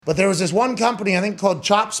But there was this one company, I think, called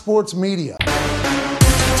Chop Sports Media.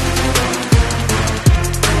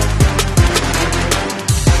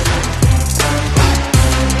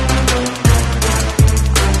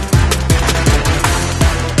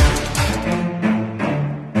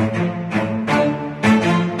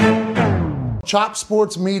 Chop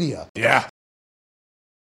Sports Media. Yeah.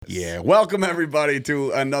 Yeah. Welcome, everybody, to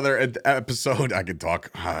another episode. I can talk.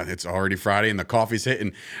 It's already Friday and the coffee's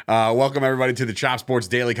hitting. Welcome, everybody, to the Chop Sports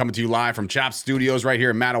Daily, coming to you live from Chop Studios right here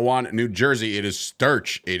in Mattawan, New Jersey. It is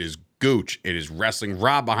Sturch. It is Gooch. It is Wrestling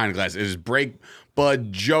Rob behind the glass. It is Break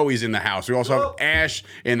Bud Joey's in the house. We also have Ash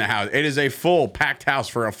in the house. It is a full packed house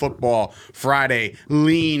for a football Friday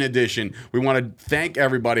lean edition. We want to thank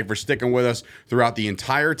everybody for sticking with us throughout the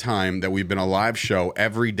entire time that we've been a live show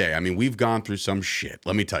every day. I mean, we've gone through some shit.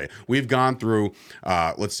 Let me tell you, we've gone through,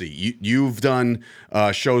 let's see, you've done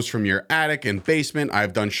shows from your attic and basement.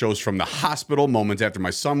 I've done shows from the hospital moments after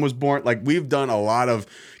my son was born. Like, we've done a lot of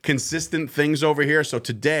consistent things over here. So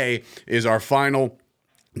today is our final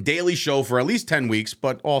daily show for at least 10 weeks,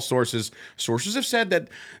 but all sources have said that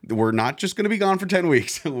we're not just going to be gone for 10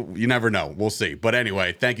 weeks. You never know. We'll see. But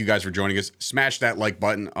anyway, thank you guys for joining us. Smash that like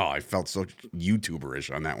button. Oh, I felt so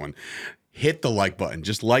YouTuber-ish on that one. Hit the like button.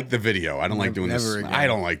 Just like the video. I don't like doing this. Again. I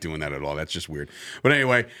don't like doing that at all. That's just weird. But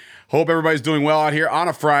anyway, hope everybody's doing well out here on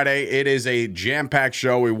a Friday. It is a jam-packed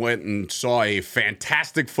show. We went and saw a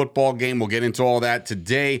fantastic football game. We'll get into all that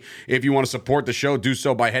today. If you want to support the show, do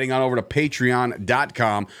so by heading on over to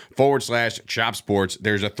patreon.com/Chop Sports.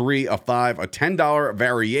 There's a $3, a $5, a $10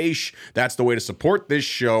 variation. That's the way to support this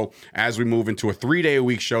show as we move into a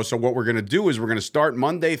 3-day-a-week show. So what we're going to do is we're going to start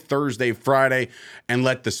Monday, Thursday, Friday, and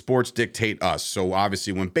let the sports dictate us. So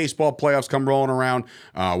obviously when baseball playoffs come rolling around,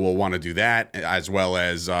 we'll want to do that, as well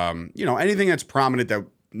as anything that's prominent that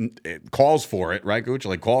it calls for it, right, Gooch?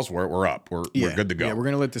 Like, calls for it, we're up. We're good to go. Yeah, we're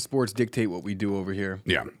going to let the sports dictate what we do over here.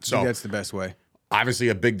 Yeah. So I think that's the best way. Obviously,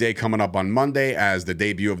 a big day coming up on Monday as the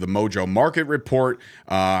debut of the Mojo Market Report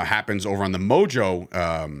happens over on the Mojo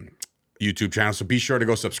YouTube channel. So be sure to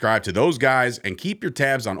go subscribe to those guys and keep your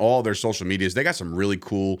tabs on all their social medias. They got some really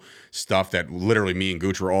cool stuff that literally me and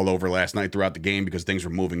Gooch were all over last night throughout the game because things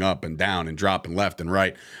were moving up and down and dropping left and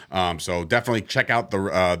right. So definitely check out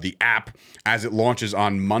the app as it launches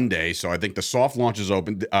on Monday. So I think the soft launch is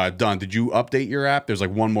open. Done. Did you update your app? There's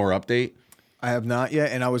like one more update. I have not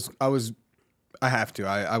yet, and I have to.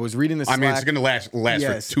 I was reading the Slack. I mean, it's going to last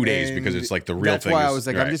yes, for 2 days because it's like the real that's thing. That's why I was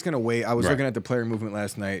like, right. I'm just going to wait. I was looking at the player movement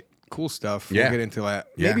last night. Cool stuff. We'll get into that.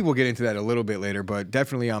 Maybe we'll get into that a little bit later, but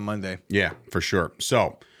definitely on Monday. Yeah, for sure.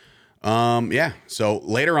 So, So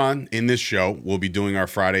later on in this show, we'll be doing our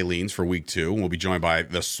Friday leans for week 2. We'll be joined by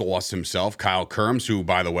the sauce himself, Kyle Kerms, who,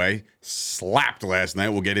 by the way, slapped last night.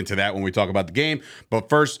 We'll get into that when we talk about the game. But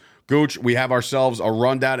first, Gooch, we have ourselves a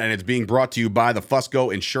rundown, and it's being brought to you by the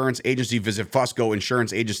Fusco Insurance Agency. Visit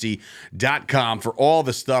FuscoInsuranceAgency.com for all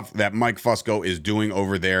the stuff that Mike Fusco is doing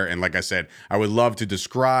over there. And like I said, I would love to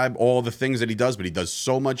describe all the things that he does, but he does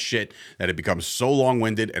so much shit that it becomes so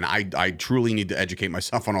long-winded, and I truly need to educate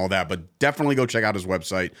myself on all that. But definitely go check out his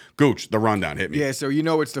website. Gooch, the rundown, hit me. Yeah, so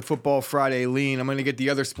it's the Football Friday lean. I'm going to get the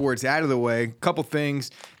other sports out of the way. Couple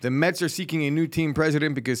things. The Mets are seeking a new team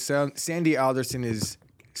president because Sandy Alderson is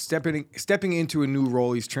stepping into a new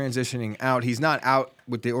role. He's transitioning out. He's not out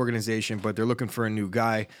with the organization, but they're looking for a new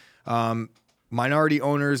guy. Minority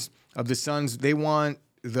owners of the Suns, they want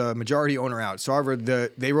the majority owner out. So, however,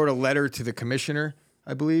 they wrote a letter to the commissioner,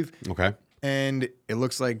 I believe. Okay. And it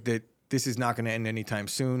looks like that this is not going to end anytime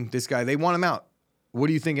soon. This guy, they want him out. What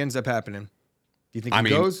do you think ends up happening? Do you think he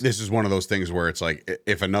goes? This is one of those things where it's like,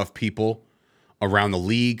 if enough people around the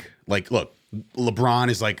league, like, look, LeBron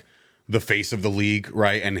is like the face of the league,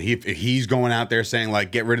 right? And he's going out there saying,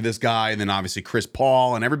 like, get rid of this guy, and then obviously Chris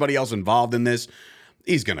Paul and everybody else involved in this,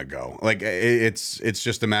 he's gonna go. Like, it's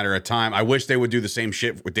just a matter of time. I wish they would do the same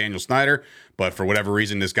shit with Daniel Snyder, but for whatever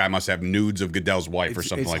reason, this guy must have nudes of Goodell's wife or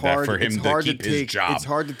something like that for him to keep his job. It's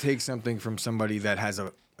hard to take something from somebody that has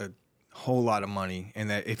a whole lot of money, and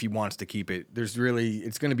that if he wants to keep it, it's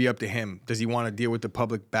going to be up to him. Does he want to deal with the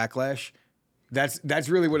public backlash? That's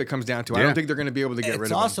really what it comes down to. I don't think they're going to be able to get rid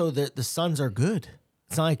of him. It's also the Suns are good.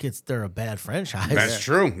 It's not like they're a bad franchise. That's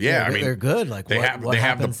true. Yeah, they're good. Like, what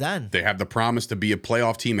happens then? They have the promise to be a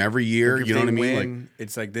playoff team every year. You know what I mean? Like,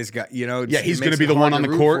 it's like this guy. He's going to be the one on the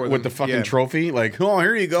court with the fucking trophy. Like, oh,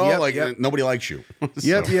 here you go. Nobody likes you.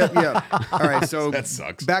 Yep. All right, so that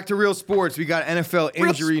sucks. Back to real sports. We got NFL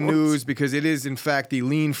injury news because it is in fact the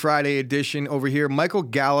Lean Friday edition over here. Michael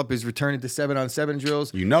Gallup is returning to 7-on-7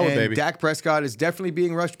 drills. You know it, baby. Dak Prescott is definitely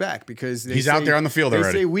being rushed back because he's out there on the field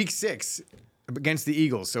already. They say week 6. against the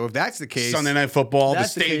Eagles. So if that's the case, Sunday Night Football, the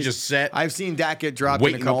that's stage case, is set. I've seen Dak get dropped in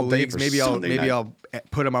Waiting a couple all day leagues. for Maybe Sunday night. I'll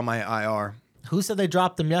put him on my IR. Who said they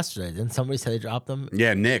dropped them yesterday? Didn't somebody say they dropped them?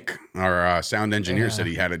 Yeah, Nick, our sound engineer, said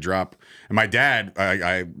he had a drop. And my dad,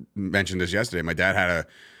 I mentioned this yesterday, my dad had to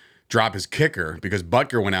drop his kicker because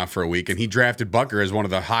Butker went out for a week, and he drafted Butker as one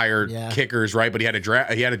of the higher kickers, right? But he had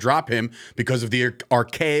to drop him because of the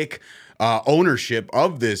archaic ownership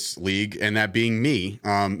of this league, and that being me,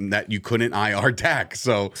 that you couldn't IR Dak.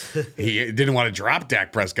 So he didn't want to drop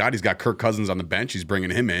Dak Prescott. He's got Kirk Cousins on the bench. He's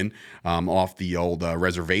bringing him in off the old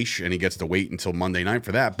reservation, and he gets to wait until Monday night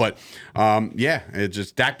for that. But yeah, it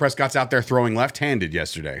just Dak Prescott's out there throwing left-handed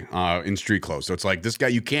yesterday in street clothes. So it's like, this guy,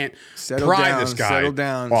 you can't pry this guy settle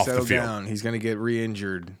down, off settle the field. down. He's going to get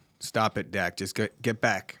re-injured. Stop it, Dak. Just get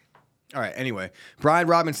back. All right, anyway, Brian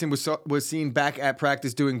Robinson was seen back at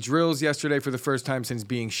practice doing drills yesterday for the first time since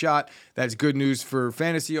being shot. That's good news for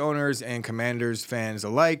fantasy owners and Commanders fans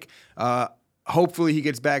alike. Hopefully he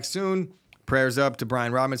gets back soon. Prayers up to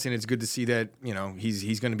Brian Robinson. It's good to see that,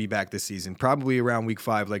 he's going to be back this season, probably around week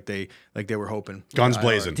 5 like they were hoping. Guns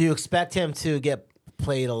blazing. Do you expect him to get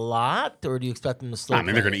played a lot, or do you expect him to slow I mean,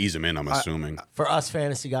 they're play? going to ease him in, I'm assuming. For us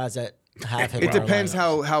fantasy guys that have him. It in our depends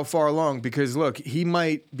lineups. how far along, because look, he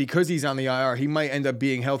might, because he's on the IR, he might end up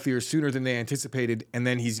being healthier sooner than they anticipated, and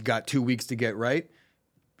then he's got 2 weeks to get right.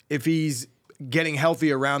 If he's getting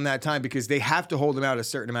healthy around that time, because they have to hold him out a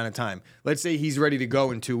certain amount of time. Let's say he's ready to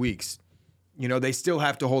go in 2 weeks. They still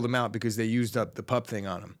have to hold him out because they used up the pup thing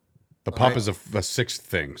on him. The pup is a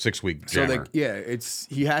 6-week So jammer.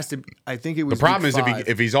 he has to. I think it was. The problem week is 5.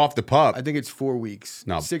 if he's off the pup. I think it's 4 weeks.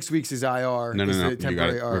 No. 6 weeks is IR. No. is the You got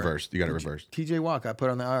temporary it IR. reversed. You got it reversed. TJ Watt got put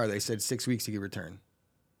on the IR. They said 6 weeks he could return.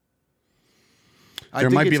 There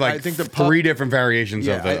might be like I think the pup, 3 different variations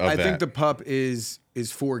Yeah, of that. I think the pup is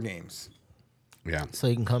 4 games. Yeah. So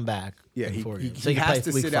he can come back. Yeah, in he 4 games. So he can has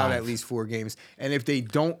play to week sit out 5. at least 4 games. And if they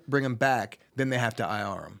don't bring him back, then they have to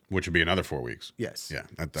IR him. Which would be another 4 weeks. Yes. Yeah.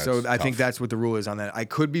 That's So I think tough. that's what the rule is on that. I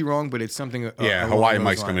could be wrong, but it's something. Yeah, along Hawaii those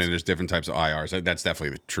Mike's coming lines. in. There's different types of IRs. That's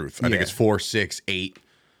definitely the truth. I think Yeah. it's 4, 6, 8.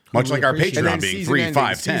 Much we like our appreciate. And then Patreon being season 3, ending,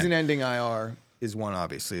 5, 10. Season-ending IR is one,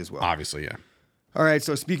 obviously, as well. Obviously, yeah. All right,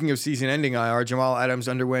 so speaking of season-ending IR, Jamal Adams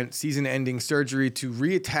underwent season-ending surgery to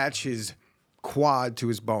reattach his quad to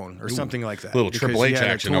his bone or something like that. Little because Triple he H had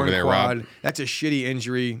a action torn over there, quad. Rob. That's a shitty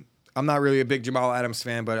injury. I'm not really a big Jamal Adams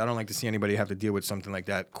fan, but I don't like to see anybody have to deal with something like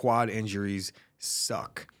that. Quad injuries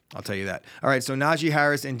suck. I'll tell you that. All right, so Najee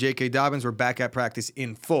Harris and J.K. Dobbins were back at practice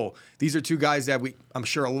in full. These are 2 guys that I'm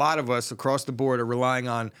sure a lot of us across the board are relying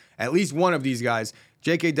on at least one of these guys.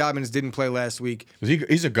 J.K. Dobbins didn't play last week.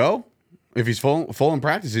 He's a go? If he's full in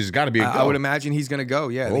practice, he's got to be a go. I would imagine he's going to go.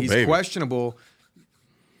 Yeah, Oh, he's baby. questionable.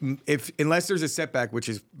 Unless there's a setback, which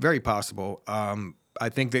is very possible. I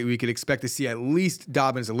think that we could expect to see at least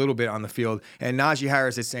Dobbins a little bit on the field. And Najee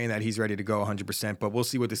Harris is saying that he's ready to go 100%, but we'll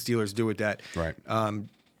see what the Steelers do with that. Right.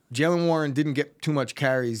 Jalen Warren didn't get too much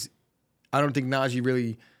carries. I don't think Najee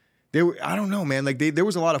really. I don't know, man. Like there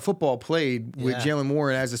was a lot of football played with Yeah. Jalen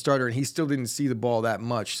Warren as a starter, and he still didn't see the ball that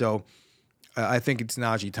much. So I think it's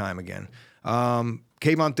Najee time again. Kayvon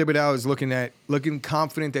Thibodeau is looking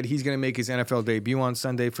confident that he's going to make his NFL debut on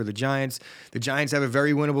Sunday for the Giants. The Giants have a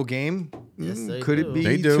very winnable game. Yes, they Could do. it be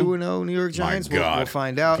They do. 2-0 New York Giants? My God. We'll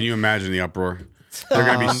find out. Can you imagine the uproar? They're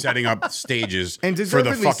going to be setting up stages And for the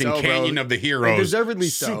deservedly fucking so, bro. Canyon of the And Heroes deservedly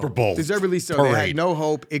so. Super Bowl Deservedly so. They had parade. no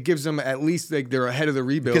hope. It gives them at least they're ahead of the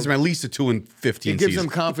rebuild. Gives them at least a 2-15 It gives season. them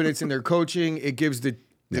confidence in their coaching. It gives the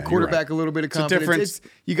you're quarterback right. a little bit of It's a confidence. difference.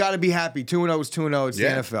 You got to be happy. 2-0 is 2-0. It's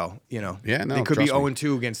Yeah. the NFL. Yeah, no, They could be trust me.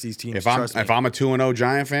 0-2 against these teams. If I'm trust me. a 2-0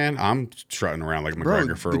 Giant fan, I'm strutting around like Bro,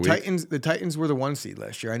 McGregor for a the week. Titans were the 1 seed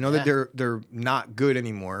last year. I know that they're not good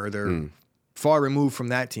anymore, or they're Hmm. far removed from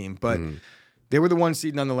that team, but they were the 1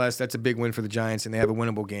 seed nonetheless. That's a big win for the Giants, and they have a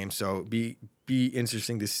winnable game. So be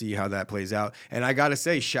interesting to see how that plays out. And I gotta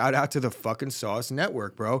say, shout out to the fucking Sauce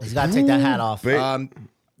Network, bro. He's got to take that hat off.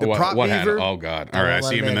 The prop What beaver, had? Oh God! All right, I let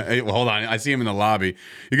see him him in the. Hold on, I see him in the lobby.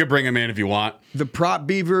 You can bring him in if you want. the prop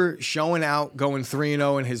beaver showing out, going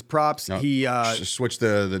 3-0 in his props. No, He just switch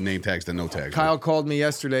the name tags to no tags. Kyle called me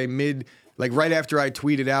yesterday right after I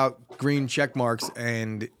tweeted out green check marks,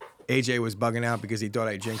 and AJ was bugging out because he thought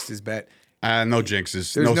I jinxed his bet. No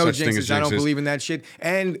jinxes. There's no such thing as jinxes. I jinxes. don't believe in that shit.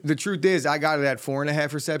 And the truth is, I got it at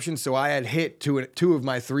 4.5 receptions, so I had hit two of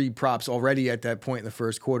my 3 props already at that point in the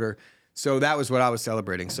first quarter. So that was what I was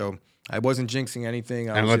celebrating. So I wasn't jinxing anything.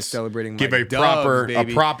 I And was let's just celebrating give my a dubs,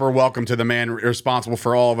 baby. proper welcome to the man responsible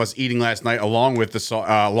for all of us eating last night, along with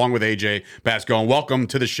AJ Basco. And welcome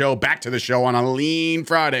to the show, back to the show on a lean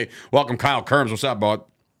Friday. Welcome, Kyle Kerms. What's up, bud?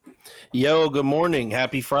 Yo, good morning.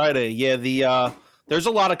 Happy Friday. Yeah, there's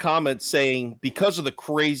a lot of comments saying because of the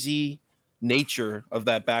crazy nature of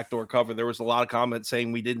that backdoor cover, there was a lot of comments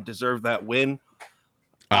saying we didn't deserve that win.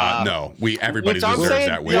 No, everybody which I'm deserves saying,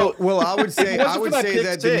 that win. you know, Well, I would say It wasn't for that pick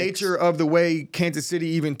that the six. nature of the way Kansas City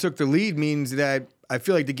even took the lead means that I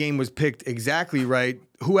feel like the game was picked exactly right.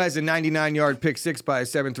 Who has a 99-yard pick six by a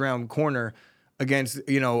 7th-round corner against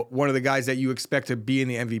one of the guys that you expect to be in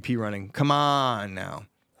the MVP running? Come on now,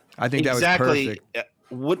 I think that was perfect.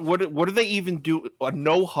 What do they even do? A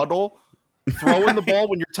no huddle, throwing the ball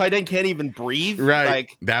when your tight end can't even breathe? Right.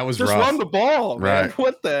 Like, That was just rough. run the ball, man. Right.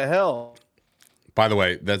 What the hell? By the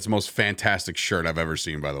way, that's the most fantastic shirt I've ever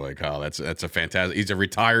seen, by the way, Kyle. That's a fantastic. He's a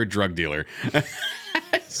retired drug dealer.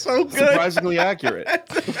 So good. Surprisingly accurate.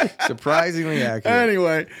 Surprisingly accurate.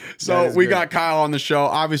 Anyway, so is we good. got Kyle on the show.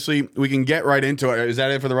 Obviously, we can get right into it. Is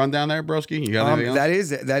that it for the rundown there, Broski? You got anything else?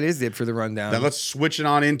 That is it for the rundown. Now let's switch it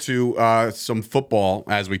on into some football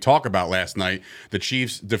as we talk about last night. The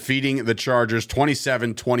Chiefs defeating the Chargers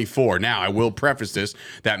 27-24. Now, I will preface this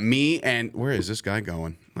that me and where is this guy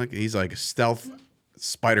going? Like he's like a stealth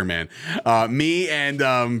Spider-Man. Me and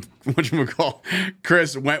whatchamacall,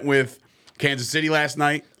 Chris went with Kansas City last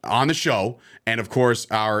night on the show. And of course,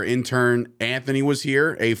 our intern Anthony was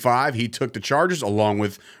here, A5. He took the Chargers along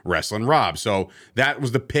with Wrestling Rob. So that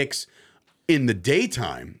was the picks in the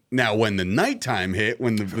daytime. Now, when the nighttime hit,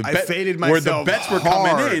 when the faded where the myself bets were hard.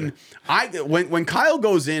 coming in, when Kyle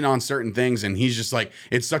goes in on certain things and he's just like,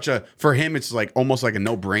 it's such a, for him, it's like almost like a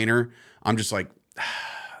no-brainer. I'm just like,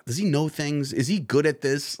 does he know things? Is he good at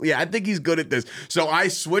this? Yeah, I think he's good at this. So I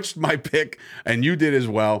switched my pick, and you did as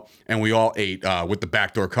well, and we all ate with the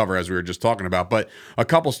backdoor cover as we were just talking about. But a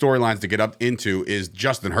couple storylines to get up into is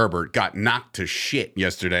Justin Herbert got knocked to shit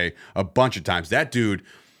yesterday a bunch of times. That dude,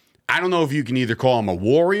 I don't know if you can either call him a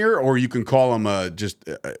warrior or you can call him just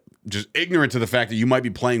ignorant to the fact that you might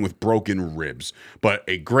be playing with broken ribs. But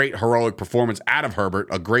a great heroic performance out of Herbert,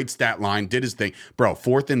 a great stat line, did his thing. Bro,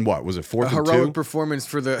 fourth and what? Was it fourth A and heroic 2? performance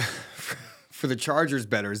for the Chargers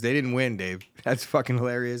betters. They didn't win, Dave. That's fucking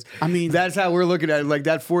hilarious. I mean, that's how we're looking at it. Like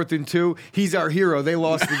that 4th and 2, he's our hero. They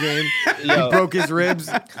lost the game. He broke his ribs.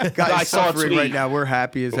 I Guy's saw a suffering tweet. right now. We're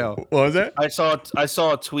happy as hell. What was it? I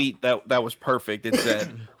saw a tweet that was perfect. It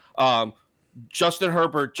said, Justin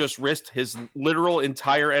Herbert just risked his literal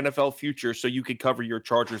entire NFL future so you could cover your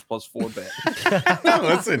Chargers +4 bet. No,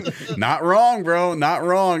 listen, not wrong, bro. Not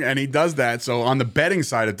wrong. And he does that. So on the betting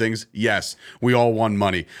side of things, yes, we all won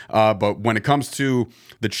money. But when it comes to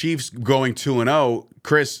the Chiefs going 2-0,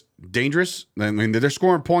 Chris, dangerous. I mean, they're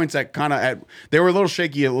scoring points at they were a little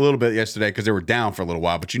shaky a little bit yesterday because they were down for a little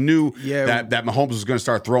while. But you knew that Mahomes was going to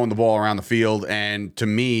start throwing the ball around the field. And to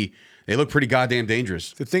me, they look pretty goddamn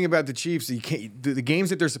dangerous. The thing about the Chiefs, the games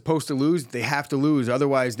that they're supposed to lose, they have to lose.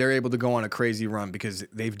 Otherwise, they're able to go on a crazy run because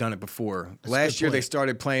they've done it before. Last year, they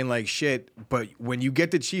started playing like shit. But when you get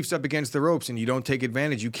the Chiefs up against the ropes and you don't take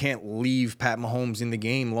advantage, you can't leave Pat Mahomes in the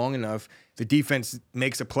game long enough. The defense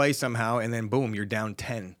makes a play somehow, and then boom, you're down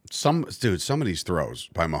 10. Some of these throws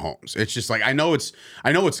by Mahomes, it's just like I know it's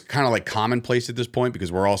kind of like commonplace at this point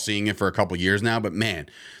because we're all seeing it for a couple years now. But man,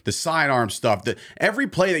 the sidearm stuff, every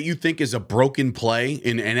play that you think is a broken play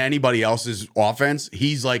in anybody else's offense,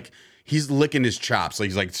 he's licking his chops. Like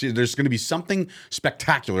he's like, there's going to be something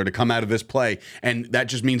spectacular to come out of this play, and that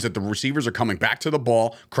just means that the receivers are coming back to the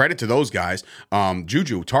ball. Credit to those guys.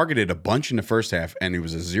 Juju targeted a bunch in the first half, and it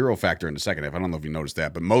was a 0 factor in the second half. I don't know if you noticed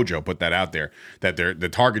that, but Mojo put that out there that the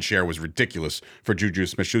target share was ridiculous for Juju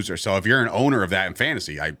Smith-Schuster. So if you're an owner of that in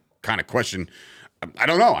fantasy, I kind of question. I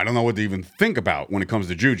don't know. I don't know what to even think about when it comes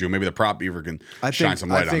to Juju. Maybe the prop beaver can shine some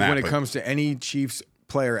light on that. I think when it comes to any Chiefs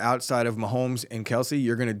player outside of Mahomes and Kelsey,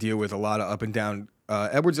 you're going to deal with a lot of up and down.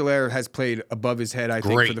 Edwards-Helaire has played above his head, I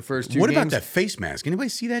think, for the first 2 games. What about that face mask? Anybody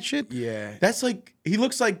see that shit? Yeah. That's like, he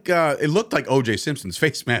looks like, it looked like O.J. Simpson's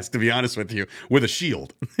face mask, to be honest with you, with a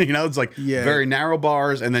shield. It's like very narrow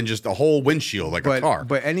bars and then just a whole windshield like a car.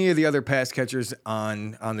 But any of the other pass catchers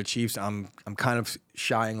on the Chiefs, I'm kind of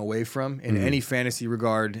shying away from in any fantasy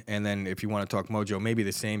regard. And then if you want to talk Mojo, maybe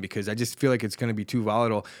the same, because I just feel like it's going to be too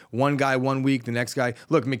volatile. One guy 1 week, the next guy.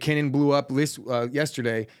 Look, McKinnon blew up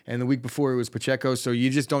yesterday, and the week before it was Pacheco. So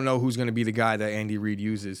you just don't know who's going to be the guy that Andy Reid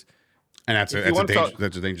uses. And that's a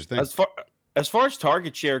dangerous thing. As far as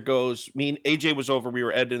target share goes, AJ was over. We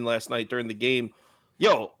were editing last night during the game.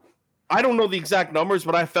 Yo, I don't know the exact numbers,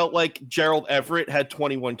 but I felt like Gerald Everett had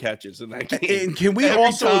 21 catches in that game. And can we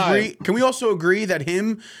also agree that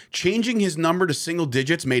him changing his number to single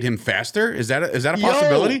digits made him faster? Is that a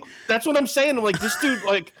possibility? That's what I'm saying. I'm like, this dude,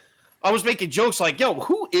 like, I was making jokes like, "Yo,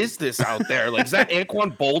 who is this out there? Like, is that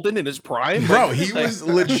Anquan Bolden in his prime?" Bro, Like, he was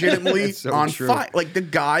legitimately so on true. fire. Like, the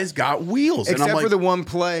guy's got wheels. And I'm Except like, for the one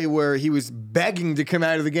play where he was begging to come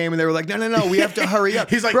out of the game, and they were like, "No, we have to hurry up."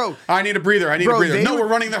 he's like, bro, I need a breather. I need a breather. No, we're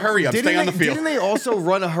running the hurry up. Stay on the field. Didn't they also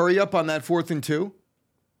run a hurry up on that 4th and 2?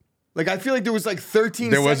 Like, I feel like there was like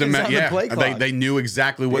 13 There was seconds on the play clock. They knew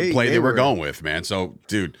exactly what play they were going with, man. So,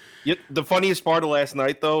 dude. the funniest part of last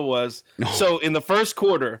night though was so in the first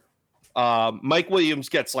quarter, Mike Williams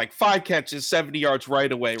gets like 5 catches, 70 yards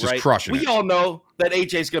right away. Just right, crushing we it. all know that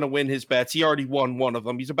AJ's going to win his bets. He already won one of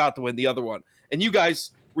them. He's about to win the other one, and you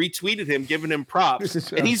guys retweeted him, giving him props,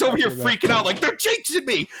 and he's over here freaking out like they're jinxing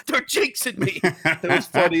me. They're jinxing me. It was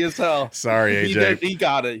funny as hell. Sorry, AJ. He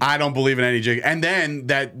got it. I don't believe in any jinx. And then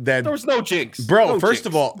there was no jinx, bro. No first jinx.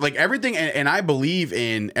 of all, like everything, and I believe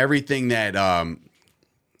in everything that.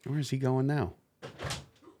 Where is he going now?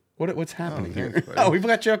 What's happening here? thanks, buddy. Oh, we've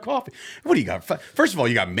got you a coffee. What do you got? First of all,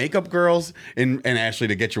 you got makeup girls and Ashley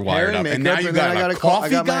to get you wired up, and now you got a coffee I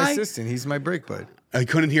got my guy. assistant. He's my break bud. I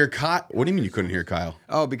couldn't hear Kyle. What do you mean you couldn't hear Kyle?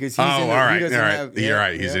 Oh, because he's Oh, in all the, right, he doesn't all right. have. You're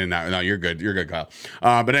right. He's in now. No, you're good. You're good, Kyle.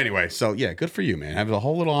 But anyway, so yeah, good for you, man. Have a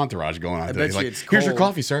whole little entourage going on. I today. bet you Like, it's here's your cold.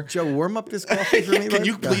 coffee, sir. Joe, warm up this coffee for me. Can bud?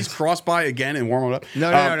 you please cross by again and warm it up?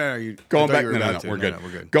 No. I Going thought back. you were No, about to. we're No, good. no,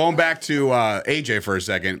 we're good. Going back to AJ for a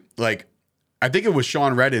second. Like, I think it was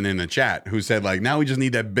Sean Redden in the chat who said, like, now we just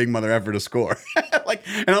need that big mother effort to score. Like,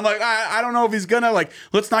 and I'm like, I don't know if he's gonna, like,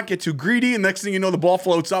 let's not get too greedy. And next thing you know, the ball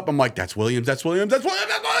floats up. I'm like, that's Williams. That's Williams. That's Williams.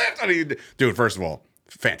 That's Williams. I mean, dude, first of all,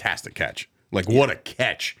 fantastic catch. Like, what a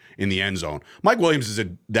catch in the end zone. Mike Williams is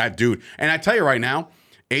that dude. And I tell you right now,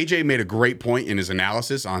 AJ made a great point in his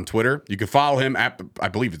analysis on Twitter. You can follow him at, I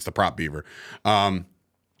believe it's the Prop Beaver.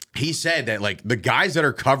 He said that, like, the guys that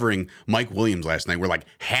are covering Mike Williams last night were like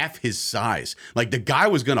half his size. Like, the guy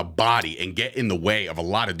was gonna body and get in the way of a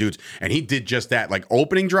lot of dudes, and he did just that. Like,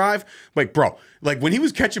 opening drive, like, bro, like when he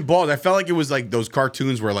was catching balls, I felt like it was like those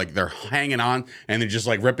cartoons where like they're hanging on and they're just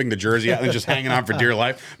like ripping the jersey out and just hanging on for dear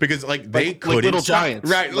life because like they couldn't Little stop. Giants.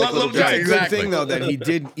 Right? Like Little Little Giants. It's a good Exactly. thing though that he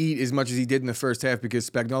did eat as much as he did in the first half because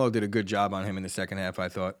Spagnuolo did a good job on him in the second half. I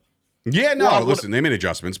thought. Yeah, no, Well, listen, they made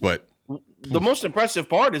adjustments, but The most impressive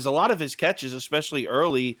part is a lot of his catches, especially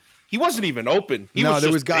early, he wasn't even open. He No, was there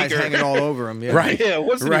just was guys bigger. hanging all over him. Yeah. right, Yeah, it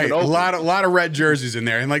wasn't right, even a open. lot of red jerseys in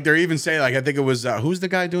there, and like they're even saying like I think it was who's the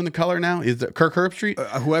guy doing the color now? Is it Kirk Herbstreit?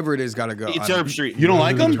 Whoever it is, got to go. It's Herb Street. You don't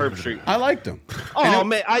like him? It's Herb Street. I liked him. Oh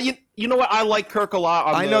man, you know what? I like Kirk a lot.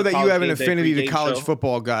 On I the know that you College have an Game Day affinity to pregame college show.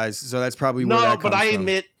 football guys, so that's probably where No, that but comes I from.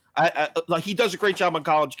 admit, like he does a great job on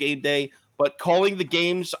College Game Day. But calling the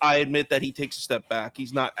games, I admit that he takes a step back.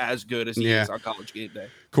 He's not as good as he is on College Game Day.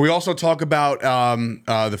 Can we also talk about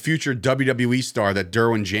the future WWE star that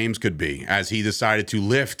Derwin James could be as he decided to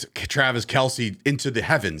lift Travis Kelce into the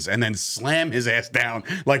heavens and then slam his ass down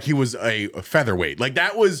like he was a featherweight? Like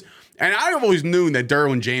that was, and I've always known that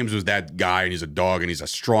Derwin James was that guy and he's a dog and he's a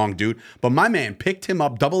strong dude. But my man picked him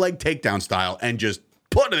up double leg takedown style and just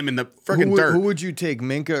put him in the freaking dirt. Who would you take,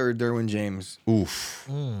 Minka or Derwin James? Oof,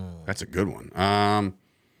 that's a good one.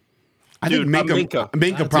 I Dude, think Minka.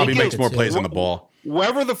 Minka probably Minka makes more too. plays on the ball.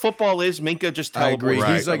 Wherever the football is, Minka just I agree. teleports.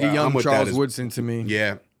 Right. He's like a I'm young with that Charles as- Woodson to me.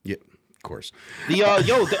 Yeah, of course.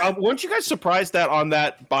 Weren't you guys surprised that on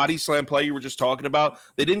that body slam play you were just talking about,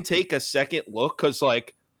 they didn't take a second look? Because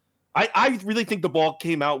like, I really think the ball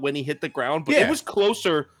came out when he hit the ground, but Yeah. it was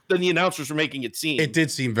closer than the announcers were making it seem. It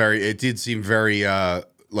did seem very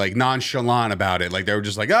like nonchalant about it. Like they were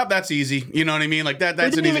just like, oh, that's easy. You know what I mean? Like They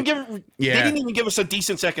that's an didn't easy. even Yeah. They didn't even give us a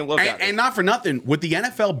decent second look at it. And not for nothing, with the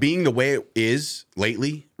NFL being the way it is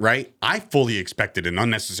lately, right? I fully expected an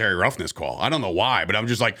unnecessary roughness call. I don't know why, but I'm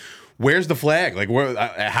just like, where's the flag? Like, where?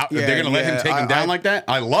 How Yeah, they're gonna let him take him down like that?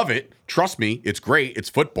 I love it. Trust me, it's great. It's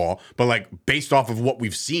football, but like based off of what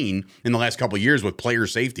we've seen in the last couple of years with player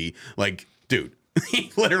safety, like, dude, he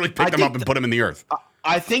literally picked him up and put him in the earth.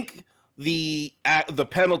 I think the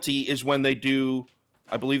penalty is when they do.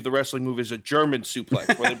 I believe the wrestling move is a German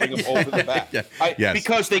suplex where they bring him over the back. Yeah. Yes.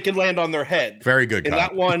 Because they can land on their head. Very good, In Kyle.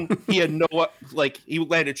 that one, he had he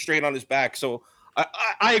landed straight on his back. So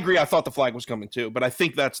I agree. I thought the flag was coming too, but I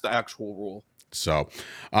think that's the actual rule. So,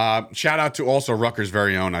 shout out to also Rutgers'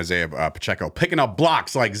 very own Isaiah Pacheco picking up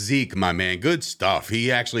blocks like Zeke, my man. Good stuff. He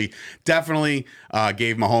actually definitely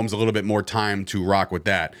gave Mahomes a little bit more time to rock with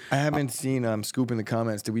that. I haven't seen Scoop in the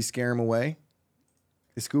comments. Did we scare him away?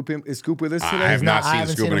 Is Scoop with us I today? have not I seen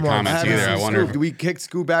haven't Scoop seen in the him once. comments I haven't either. I seen wonder. Scoop. Do we kick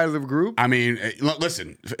Scoop out of the group? I mean,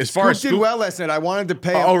 listen. As far Scoop as did well last night. I wanted to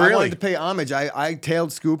pay. Oh, really? I wanted to pay homage. I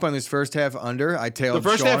tailed Scoop on his first half under. I tailed The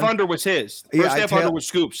first Sean. half under was his. Yeah, First I half tailed- under was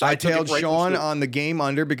Scoop. So I took it tailed right from Sean Scoop. on the game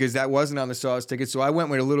under because that wasn't on the sauce ticket. So I went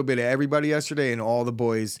with a little bit of everybody yesterday, and all the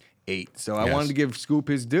boys ate. So I Yes. wanted to give Scoop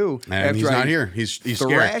his due. And after he's I not here. He's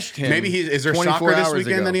thrashed scared. him Maybe is there 24 soccer this hours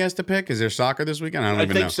weekend ago. that he has to pick? Is there soccer this weekend? I don't I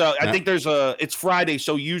even think know. so. I No? think it's Friday,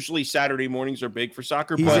 so usually Saturday mornings are big for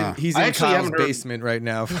soccer. He's but in, he's I in actually Kyle's haven't heard. basement right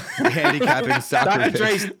now, handicapping soccer.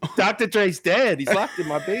 picks. Dr. Dre's dead. He's locked in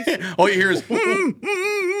my basement. All you hear is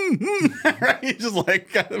right? He's just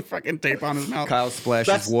like got the fucking tape on his mouth. Kyle splashes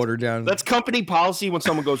That's- water down. That's company policy when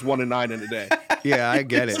someone goes 1-9 in a day. Yeah, I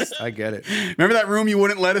get it. I get it. Remember that room you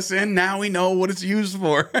wouldn't let us in? Now we know what it's used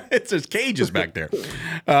for. It's just cages back there.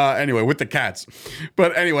 Anyway, with the cats.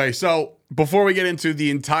 But anyway, so before we get into the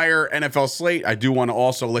entire NFL slate, I do want to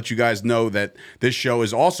also let you guys know that this show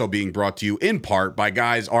is also being brought to you in part by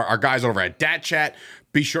our guys over at Dat Chat.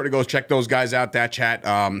 Be sure to go check those guys out. Dat Chat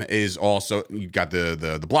is also, you got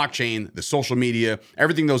the blockchain, the social media,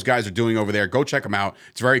 everything those guys are doing over there. Go check them out.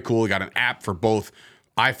 It's very cool. You got an app for both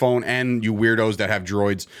iPhone and you weirdos that have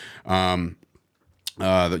droids.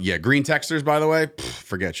 Green texters, by the way,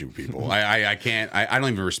 forget you people. I can't. I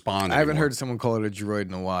don't even respond. I haven't anymore. heard someone call it a droid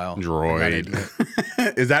in a while.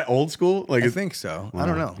 Droid. Is that old school? Like I think so. I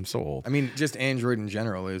don't know. I'm so old. I mean, just Android in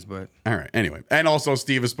general is, but All right. Anyway, and also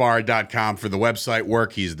SteveAspara.com for the website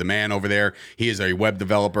work. He's the man over there. He is a web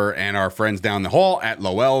developer, and our friends down the hall at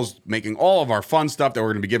Lowell's making all of our fun stuff that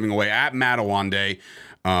we're going to be giving away at Mattawan Day.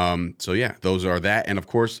 So yeah, those are that, and of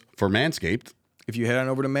course for Manscaped. if you head on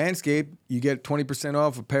over to Manscaped, you get 20%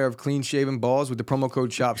 off a pair of clean-shaven balls with the promo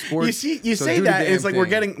code CHOPSPORTS. You So say do the that damn it's like we're thing.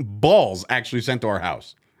 getting balls actually sent to our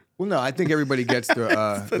house. Well, no, I think everybody gets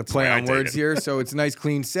the play way I on take words it. here. So it's a nice,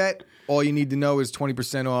 clean set. All you need to know is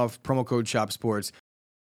 20% off, promo code CHOPSPORTS.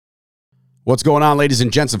 What's going on, ladies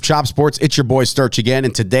and gents of Chop Sports? It's your boy Sturch again,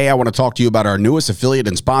 and today I want to talk to you about our newest affiliate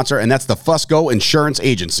and sponsor, and that's the Fusco Insurance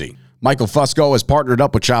Agency. Michael Fusco has partnered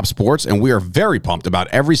up with Chop Sports, and we are very pumped about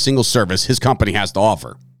every single service his company has to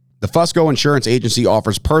offer. The Fusco Insurance Agency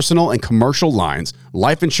offers personal and commercial lines,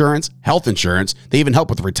 life insurance, health insurance. They even help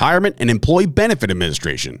with retirement and employee benefit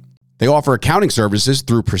administration. They offer accounting services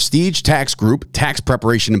through Prestige Tax Group, tax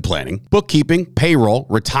preparation and planning, bookkeeping, payroll,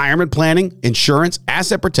 retirement planning, insurance,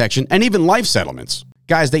 asset protection, and even life settlements.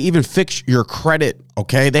 Guys, they even fix your credit,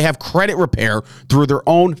 okay? They have credit repair through their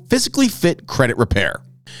own physically fit credit repair.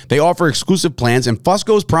 They offer exclusive plans, and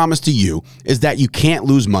Fusco's promise to you is that you can't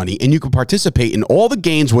lose money and you can participate in all the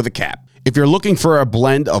gains with a cap. If you're looking for a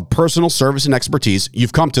blend of personal service and expertise,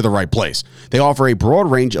 you've come to the right place. They offer a broad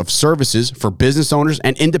range of services for business owners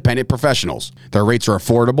and independent professionals. Their rates are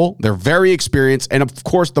affordable, they're very experienced, and of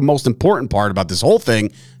course, the most important part about this whole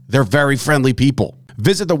thing, they're very friendly people.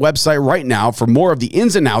 Visit the website right now for more of the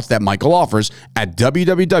ins and outs that Michael offers at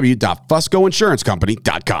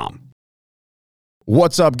www.fuscoinsurancecompany.com.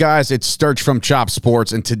 What's up, guys? It's Sturch from Chop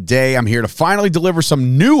Sports, and today I'm here to finally deliver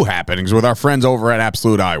some new happenings with our friends over at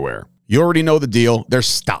Absolute Eyewear. You already know the deal. They're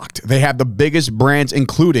stocked. They have the biggest brands,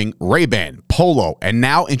 including Ray-Ban, Polo, and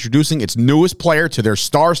now introducing its newest player to their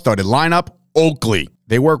star-studded lineup, Oakley.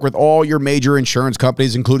 They work with all your major insurance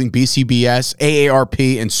companies, including BCBS,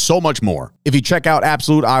 AARP, and so much more. If you check out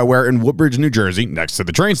Absolute Eyewear in Woodbridge, New Jersey, next to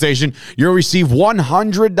the train station, you'll receive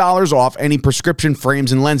 $100 off any prescription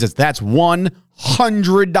frames and lenses. That's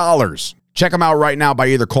 $100. Check them out right now by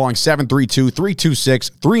either calling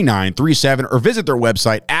 732-326-3937 or visit their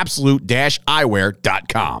website,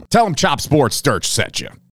 absolute-eyewear.com. Tell them Chop Sports Sturch sent you.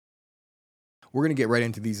 We're going to get right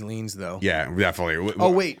into these leans, though. Yeah, definitely.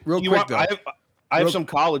 Oh, wait, real quick, though. I have some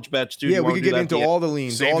college bets, too. Yeah, You we wanna could do get that into at the all end? the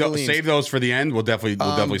leans. Save those for the end. We'll definitely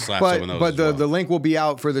slap some of those. But as well. the link will be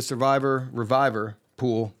out for the Survivor Reviver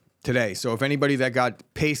pool today. So if anybody that got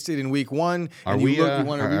pasted in week one, Are and we you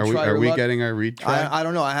want to retry your luck, getting a retry? I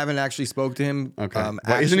don't know. I haven't actually spoke to him. Okay.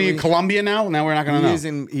 Isn't he in Colombia now? Now we're not going to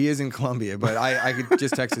know. He is in Colombia, but I could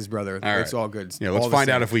just text his brother. It's all good. Yeah, let's All the find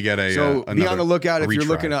out same. if we get a. So be on the lookout if you're retry.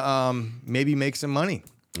 looking to maybe make some money.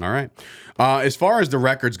 All right. As far as the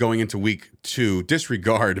records going into week 2,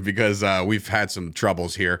 disregard because we've had some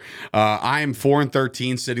troubles here. I am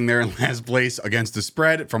 4-13 sitting there in last place against the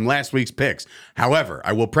spread from last week's picks. However,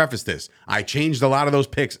 I will preface this. I changed a lot of those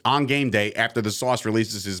picks on game day after the Sauce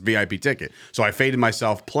releases his VIP ticket. So I faded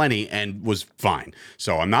myself plenty and was fine.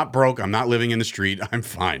 So I'm not broke. I'm not living in the street. I'm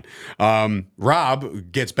fine.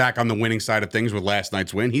 Rob gets back on the winning side of things with last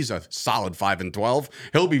night's win. He's a solid 5-12.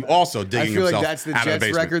 He'll be also digging I feel himself like that's the out of the Jets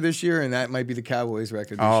basement record this year, and that might be the Cowboys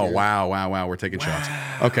record this Oh, year. wow. We're taking shots.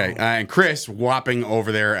 Okay. And Chris whopping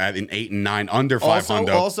over there at an 8-9 under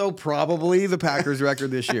 500. Also, probably the Packers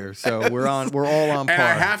record this year. So we're all on par. And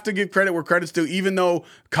I have to give credit where credit's due, even though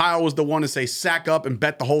Kyle was the one to say sack up and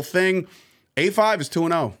bet the whole thing. A5 is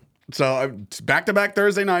 2-0. So back-to-back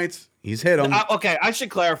Thursday nights. He's hit them. Okay, I should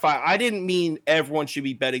clarify. I didn't mean everyone should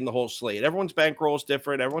be betting the whole slate. Everyone's bankroll is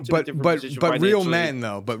different. Everyone's in a different position but real financially. men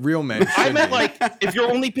though. But real men. I meant like if you're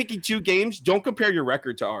only picking 2 games, don't compare your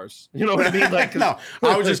record to ours. You know what I mean? Like No,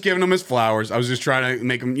 I was just giving him his flowers. I was just trying to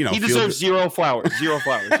make him, he feel deserves 0 flowers. 0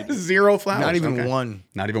 flowers. He deserves. 0 flowers. Not even Okay. one.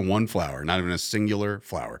 Not even one flower. Not even a singular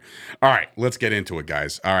flower. All right, let's get into it,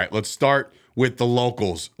 guys. All right, let's start with the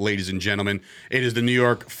locals, ladies and gentlemen. It is the New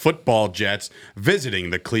York Football Jets visiting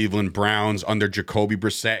the Cleveland Browns under Jacoby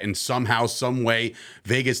Brissett, and somehow, some way,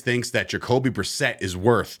 Vegas thinks that Jacoby Brissett is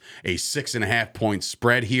worth a 6.5-point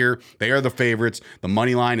spread here. They are the favorites. The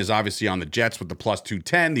money line is obviously on the Jets with the plus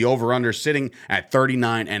 210. The over-under sitting at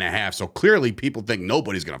 39.5. So clearly, people think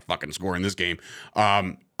nobody's going to fucking score in this game.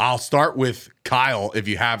 I'll start with Kyle if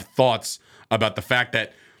you have thoughts about the fact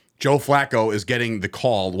that Joe Flacco is getting the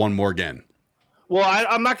call one more again. Well,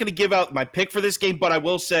 I'm not going to give out my pick for this game, but I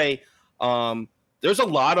will say there's a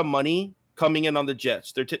lot of money coming in on the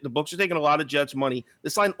Jets. The books are taking a lot of Jets money.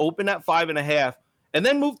 This line opened at 5.5 and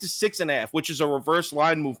then moved to 6.5, which is a reverse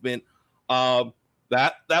line movement.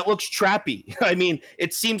 That looks trappy. I mean,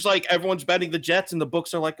 it seems like everyone's betting the Jets, and the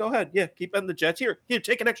books are like, go ahead, yeah, keep betting the Jets. Here,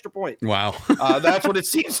 take an extra point. Wow. That's what it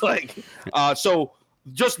seems like. So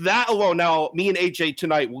just that alone. Now, me and AJ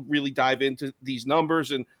tonight will really dive into these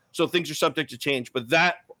numbers, and so things are subject to change. But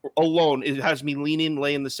that alone, it has me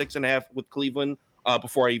laying the 6.5 with Cleveland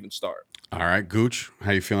before I even start. All right, Gooch,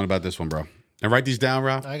 how you feeling about this one, bro? And write these down,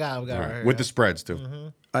 Rob. I got All it right. right With here. the spreads too. Mm-hmm.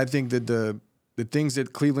 I think that the things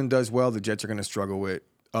that Cleveland does well, the Jets are going to struggle with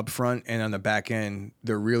up front and on the back end.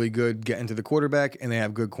 They're really good getting to the quarterback, and they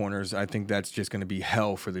have good corners. I think that's just going to be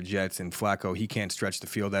hell for the Jets. And Flacco, he can't stretch the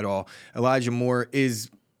field at all. Elijah Moore is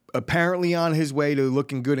apparently on his way to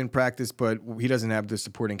looking good in practice, but he doesn't have the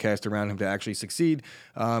supporting cast around him to actually succeed.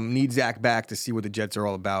 Need Zach back to see what the Jets are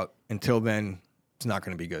all about. Until then, it's not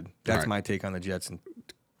going to be good. That's right. my take on the Jets and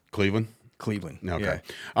Cleveland. Cleveland. Okay.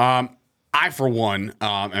 Yeah. I, for one,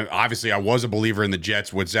 and obviously I was a believer in the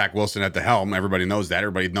Jets with Zach Wilson at the helm. Everybody knows that.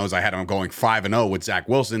 Everybody knows I had him going 5-0 with Zach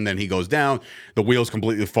Wilson. Then he goes down. The wheels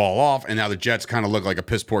completely fall off. And now the Jets kind of look like a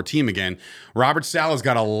piss poor team again. Robert Saleh's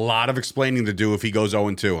got a lot of explaining to do if he goes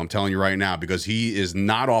 0-2. I'm telling you right now, because he is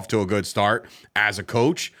not off to a good start as a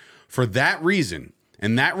coach. For that reason,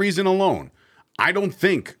 and that reason alone, I don't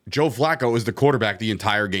think Joe Flacco is the quarterback the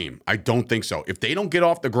entire game. I don't think so. If they don't get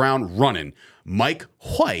off the ground running, Mike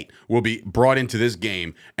White will be brought into this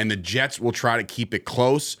game, and the Jets will try to keep it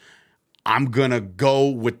close. I'm going to go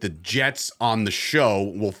with the Jets on the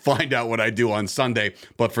show. We'll find out what I do on Sunday.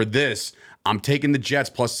 But for this, I'm taking the Jets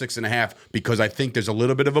plus 6.5 because I think there's a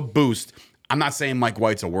little bit of a boost. I'm not saying Mike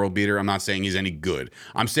White's a world beater. I'm not saying he's any good.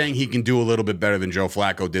 I'm saying he can do a little bit better than Joe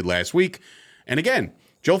Flacco did last week. And again,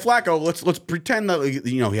 Joe Flacco, let's pretend that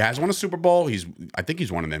he has won a Super Bowl. I think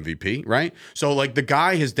he's won an MVP, right? So like the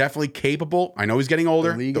guy is definitely capable. I know he's getting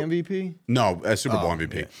older. The league MVP? No, a Super Bowl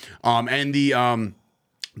MVP. Yeah. And the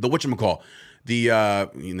whatchamacall,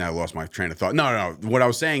 I lost my train of thought. No. What I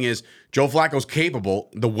was saying is Joe Flacco's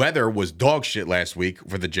capable. The weather was dog shit last week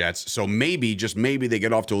for the Jets. So maybe, just maybe, they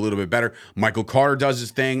get off to a little bit better. Michael Carter does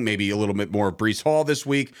his thing. Maybe a little bit more of Breece Hall this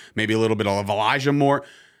week. Maybe a little bit of Elijah Moore.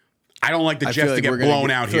 I don't like the Jets to get blown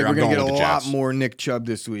out here. I'm going with the Jets. We're going to get a lot more Nick Chubb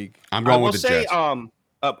this week. I'm going with the Jets. Jets. I will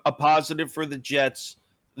say a positive for the Jets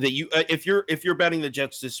that you if you're betting the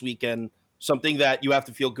Jets this weekend, something that you have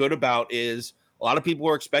to feel good about is a lot of people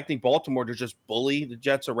are expecting Baltimore to just bully the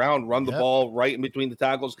Jets around, run the ball right in between the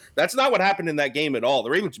tackles. That's not what happened in that game at all. The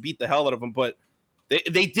Ravens beat the hell out of them, but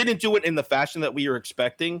they didn't do it in the fashion that we were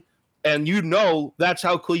expecting. And that's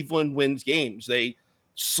how Cleveland wins games. They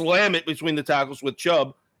slam it between the tackles with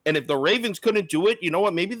Chubb. And if the Ravens couldn't do it, you know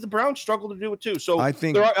what? Maybe the Browns struggle to do it too. So I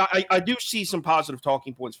think I do see some positive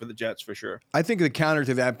talking points for the Jets for sure. I think the counter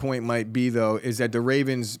to that point might be, though, is that the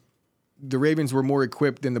Ravens were more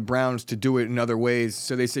equipped than the Browns to do it in other ways.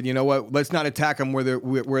 So they said, you know what? Let's not attack them where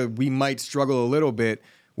we might struggle a little bit,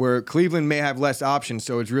 where Cleveland may have less options.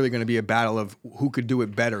 So it's really going to be a battle of who could do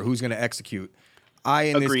it better, who's going to execute.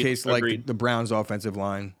 This case, like the Browns' offensive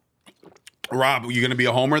line. Rob, are you going to be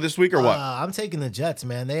a homer this week or what? I'm taking the Jets,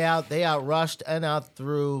 man. They outrushed and out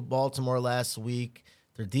through Baltimore last week.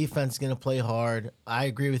 Their defense is going to play hard. I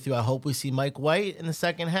agree with you. I hope we see Mike White in the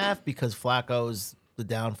second half because Flacco is the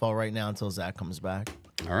downfall right now until Zach comes back.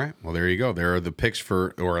 All right. Well, there you go. There are the picks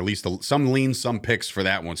for, or at least some leans, some picks for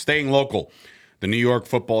that one. Staying local, the New York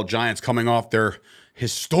Football Giants coming off their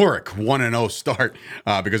historic 1-0 start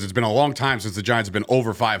because it's been a long time since the Giants have been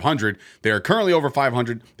over 500. They are currently over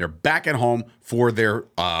 500. They're back at home for their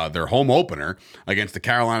home opener against the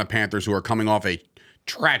Carolina Panthers, who are coming off a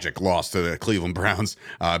tragic loss to the Cleveland Browns.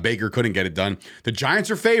 Baker couldn't get it done. The Giants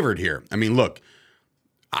are favored here. I mean, look,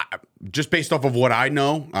 just based off of what I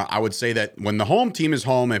know, I would say that when the home team is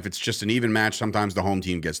home, if it's just an even match, sometimes the home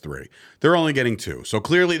team gets 3. They're only getting 2. So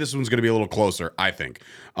clearly this one's going to be a little closer, I think.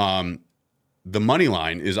 The money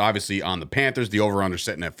line is obviously on the Panthers. The over-under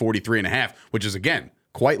sitting at 43.5, which is, again,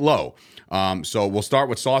 quite low. So we'll start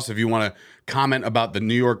with Sauce if you want to comment about the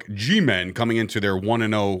New York G-Men coming into their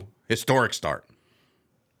 1-0 historic start.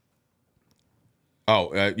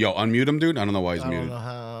 Oh, yo, unmute him, dude. I don't know why he's muted. I don't know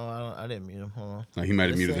how. I didn't mute him. Hold on. No, he might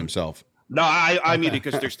have muted himself. No, I muted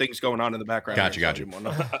because there's things going on in the background.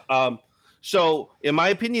 Gotcha. So, in my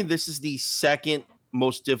opinion, this is the second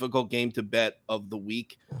most difficult game to bet of the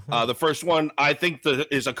week. The first one, I think,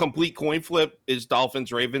 is a complete coin flip, is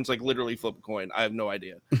Dolphins Ravens. Like, literally flip a coin. I have no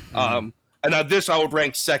idea. And this I would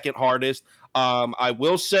rank second hardest. I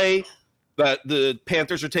will say that the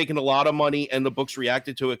Panthers are taking a lot of money, and the books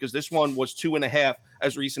reacted to it because this one was 2.5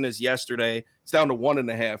 as recent as yesterday. It's down to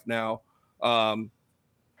 1.5 now.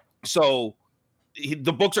 So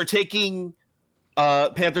the books are taking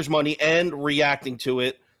Panthers money and reacting to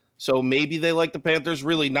it. So maybe they like the Panthers.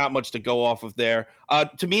 Really not much to go off of there.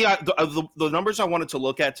 To me, the numbers I wanted to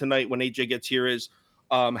look at tonight when AJ gets here is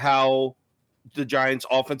how the Giants'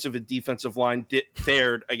 offensive and defensive line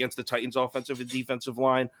fared against the Titans' offensive and defensive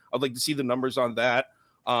line. I'd like to see the numbers on that.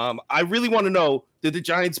 I really want to know, did the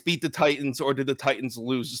Giants beat the Titans or did the Titans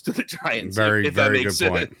lose to the Giants? Very good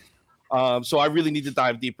point. So I really need to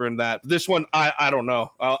dive deeper in that. This one, I don't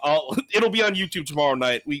know. It'll be on YouTube tomorrow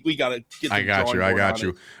night. We got to get. I got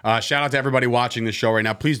you. Shout out to everybody watching this show right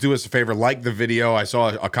now. Please do us a favor, like the video. I saw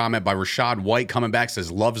a comment by Rashad White coming back,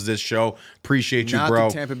 says loves this show. Appreciate you, bro. Not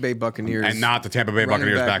the Tampa Bay Buccaneers, and not the Tampa Bay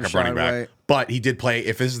Buccaneers backup running back. White. But he did play.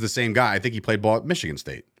 If this is the same guy, I think he played ball at Michigan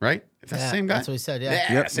State, right? If that's the same guy. That's what he said.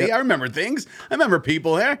 Yeah. See, I remember things. I remember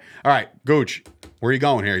people there. All right, Gooch, where are you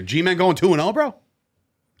going here? G-Men going 2-0, bro.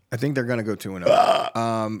 I think they're going to go 2-0.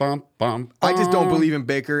 I just don't believe in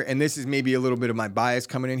Baker, and this is maybe a little bit of my bias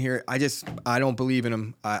coming in here. I don't believe in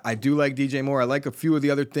him. I do like DJ Moore. I like a few of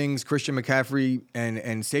the other things, Christian McCaffrey and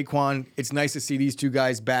Saquon. It's nice to see these two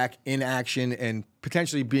guys back in action and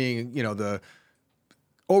potentially being,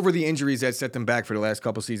 over the injuries that set them back for the last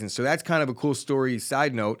couple seasons. So that's kind of a cool story.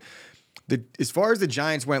 Side note. As far as the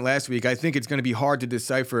Giants went last week, I think it's going to be hard to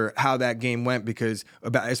decipher how that game went because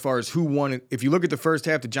as far as who won it, if you look at the first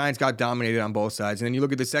half, the Giants got dominated on both sides. And then you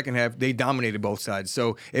look at the second half, they dominated both sides.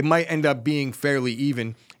 So it might end up being fairly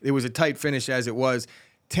even. It was a tight finish as it was.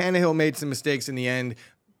 Tannehill made some mistakes in the end.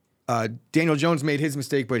 Daniel Jones made his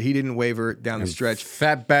mistake, but he didn't waver down the stretch.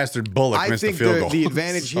 Fat bastard Bullock missed the field goal. The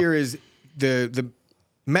advantage here is the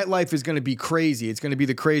MetLife is going to be crazy. It's going to be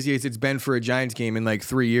the craziest it's been for a Giants game in like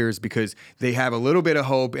 3 years because they have a little bit of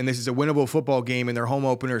hope, and this is a winnable football game in their home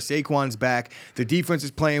opener. Saquon's back. The defense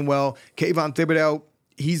is playing well. Kayvon Thibodeau,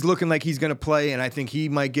 he's looking like he's going to play, and I think he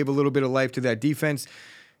might give a little bit of life to that defense.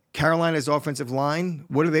 Carolina's offensive line,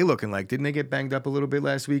 what are they looking like? Didn't they get banged up a little bit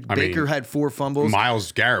last week? Baker had 4 fumbles.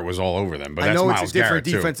 Myles Garrett was all over them, but that's I know Myles it's a different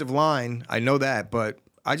Garrett defensive line. I know that, but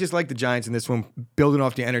I just like the Giants in this one, building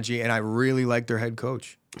off the energy, and I really like their head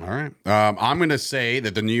coach. All right. I'm going to say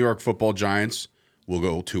that the New York Football Giants will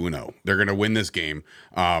go 2-0. They're going to win this game.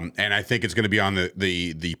 And I think it's going to be on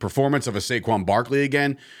the performance of a Saquon Barkley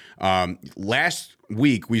again. Last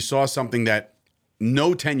week, we saw something that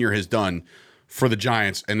no tenure has done for the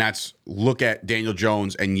Giants, and that's look at Daniel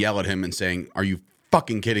Jones and yell at him and saying, are you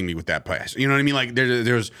fucking kidding me with that pass? You know what I mean? Like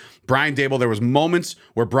there's Brian Daboll. There was moments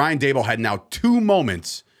where Brian Daboll had now 2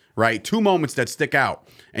 moments, right? 2 moments that stick out.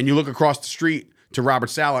 And you look across the street to Robert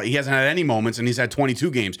Saleh, he hasn't had any moments, and he's had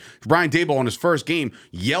 22 games. Brian Daboll in his first game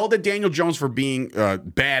yelled at Daniel Jones for being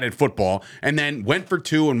bad at football, and then went for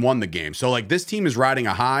 2 and won the game. So like this team is riding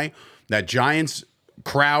a high. That Giants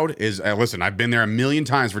crowd is listen, I've been there a million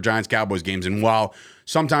times for Giants Cowboys games, and while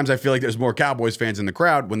sometimes I feel like there's more Cowboys fans in the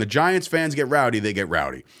crowd, when the Giants fans get rowdy, they get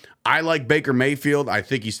rowdy. I like Baker Mayfield. I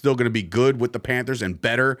think he's still going to be good with the Panthers and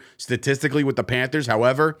better statistically with the Panthers.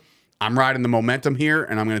 However, I'm riding the momentum here,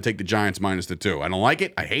 and I'm going to take the Giants minus the 2. I don't like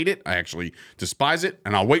it. I hate it. I actually despise it,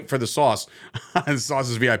 and I'll wait for the Sauce, the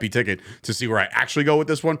Sauce's VIP ticket, to see where I actually go with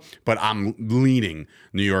this one, but I'm leaning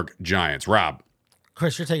New York Giants. Rob.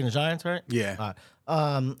 Chris, you're taking the Giants, right? Yeah.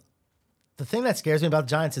 The thing that scares me about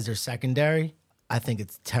the Giants is their secondary. I think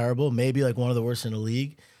it's terrible, maybe like one of the worst in the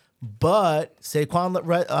league. But Saquon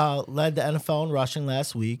led the NFL in rushing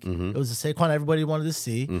last week. It was the Saquon everybody wanted to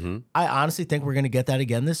see. I honestly think we're going to get that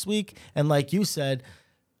again this week. And like you said,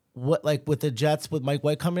 with the Jets with Mike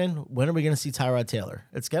White coming in, when are we going to see Tyrod Taylor?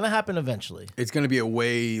 It's going to happen eventually. It's going to be a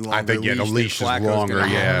way longer. I think the leash is Flacco's longer. gonna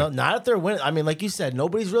have. Yeah, Not if they're winning. I mean, like you said,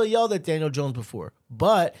 nobody's really yelled at Daniel Jones before.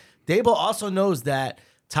 But Dable also knows that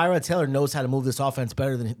Tyrod Taylor knows how to move this offense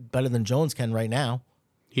better than Jones can right now.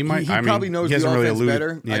 he might. He I mean, probably knows he the hasn't offense really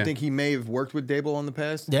better. Yeah. I think he may have worked with Dable in the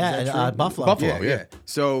past. Is Yeah, that and, true? Buffalo. Yeah.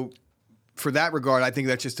 So for that regard, I think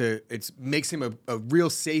that's just makes him a real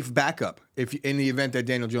safe backup if in the event that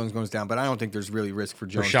Daniel Jones goes down. But I don't think there's really risk for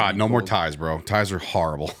Jones. Rashad, to be no more pulled. ties, bro. Ties are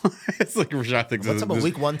horrible. It's like Rashad thinks What's up with this-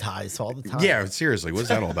 week 1 ties all the time? Yeah, seriously, what's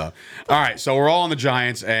that all about? All right, so we're all on the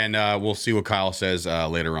Giants, and we'll see what Kyle says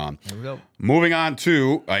later on. Here we go. Moving on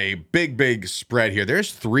to a big spread here.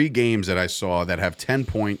 There's 3 games that I saw that have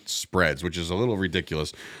 10-point spreads, which is a little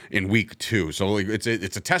ridiculous in week 2. So like, it's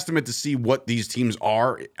a testament to see what these teams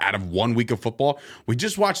are out of 1 week of football. We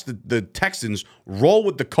just watched the Texans roll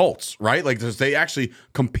with the Colts, right? Like they actually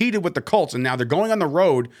competed with the Colts, and now they're going on the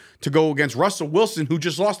road to go against Russell Wilson, who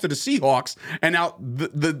just lost to the Seahawks, and now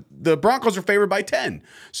the Broncos are favored by 10.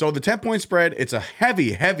 So the 10-point spread, it's a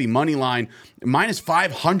heavy money line, minus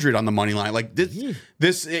 500 on the money line. Like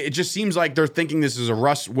this, it just seems like they're thinking this is a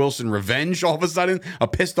Russ Wilson revenge. All of a sudden, a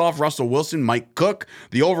pissed off Russell Wilson might cook.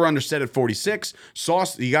 The over/under set at 46.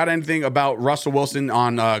 Sauce, you got anything about Russell Wilson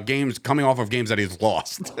on games coming off of games that he's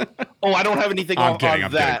lost? Oh, I don't have anything I'm on kidding,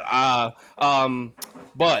 I'm that.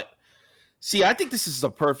 But see, I think this is the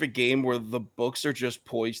perfect game where the books are just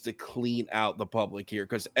poised to clean out the public here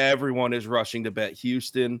because everyone is rushing to bet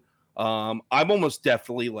Houston. I'm almost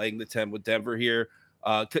definitely laying the 10 with Denver here.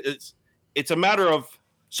 It's a matter of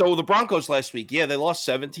so the Broncos last week, they lost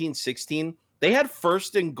 17-16. They had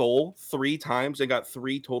first and goal 3 times and got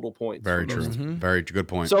 3 total points. Very true. Very good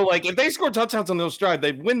point. So, like, if they score touchdowns on those drives,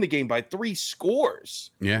 they win the game by 3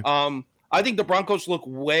 scores. Yeah. I think the Broncos look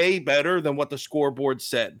way better than what the scoreboard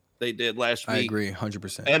said they did last week. I agree,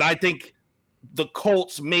 100%. And I think the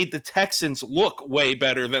Colts made the Texans look way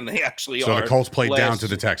better than they actually So are. the Colts played down last- to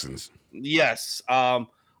the Texans. Yes.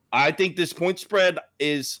 I think this point spread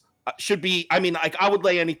should be. I mean, I would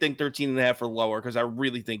lay anything 13.5 or lower because I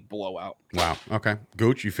really think blowout. Wow. Okay.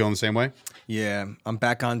 Gooch, you feeling the same way? Yeah, I'm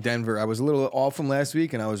back on Denver. I was a little off from last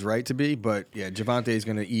week, and I was right to be. But yeah, Javonte is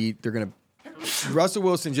going to eat. They're going to. Russell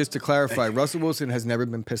Wilson, just to clarify, Russell Wilson has never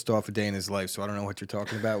been pissed off a day in his life, so I don't know what you're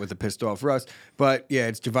talking about with the pissed off Russ. But yeah,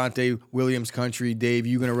 it's Javonte Williams country. Dave,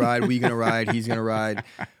 you going to ride? We going to ride? He's going to ride.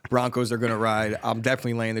 Broncos are going to ride. I'm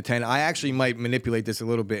definitely laying the 10. I actually might manipulate this a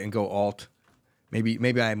little bit and go alt. Maybe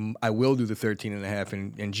I will do the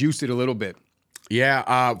 13.5 and juice it a little bit.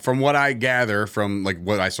 Yeah, from what I gather from like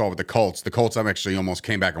what I saw with the Colts actually almost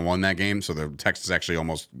came back and won that game. So the Texans actually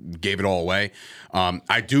almost gave it all away.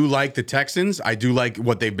 I do like the Texans. I do like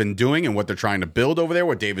what they've been doing and what they're trying to build over there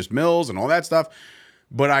with Davis Mills and all that stuff.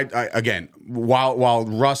 But I again, while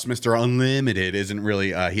Russ, Mr. Unlimited, isn't really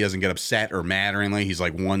he doesn't get upset or mad or anything. He's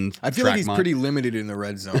like one. I feel like he's pretty limited in the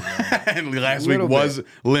red zone. And last week was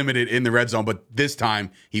limited in the red zone, but this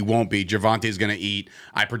time he won't be. Javonte's going to eat.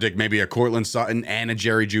 I predict maybe a Cortland Sutton and a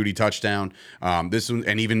Jerry Jeudy touchdown. This one,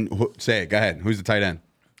 and even say it. Go ahead. Who's the tight end?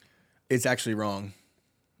 It's actually wrong.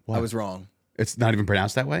 I was wrong. It's not even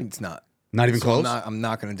pronounced that way. It's not. Not even So close. I'm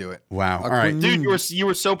not going to do it. Wow. All right. Dude, you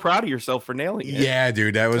were so proud of yourself for nailing it. Yeah,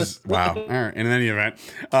 dude, that was wow. All right. In any event,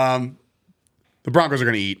 the Broncos are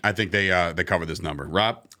going to eat. I think they cover this number.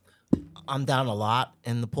 Rob, I'm down a lot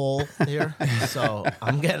in the poll here, so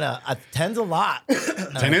I'm getting a 10's a lot.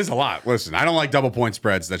 10 is a lot. Listen, I don't like double point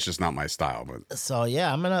spreads. That's just not my style. But So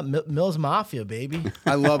yeah, I'm gonna Mills Mafia, baby.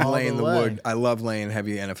 I love All laying the the way. wood. I love laying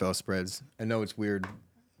heavy NFL spreads. I know it's weird,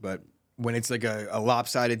 but when it's like a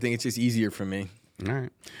lopsided thing, it's just easier for me. all right.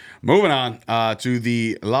 Moving on to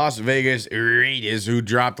the Las Vegas Raiders, who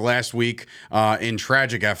dropped last week in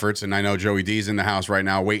tragic efforts. And I know Joey D's in the house right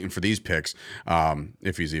now waiting for these picks,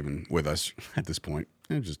 if he's even with us at this point.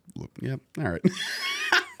 Just look. Yep. All right.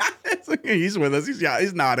 It's like he's with us.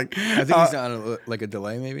 He's nodding. I think he's on like a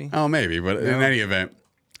delay, maybe. Oh, maybe. But in any event,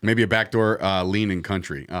 maybe a backdoor lean in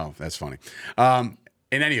country. Oh, that's funny.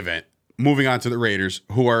 In any event, moving on to the Raiders,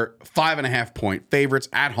 who are 5.5 point favorites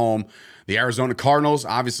at home. The Arizona Cardinals,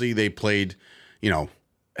 obviously, they played,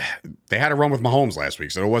 they had a run with Mahomes last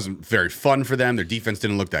week, so it wasn't very fun for them. Their defense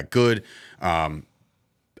didn't look that good. I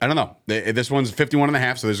don't know. This one's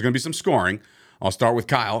 51.5, so there's going to be some scoring. I'll start with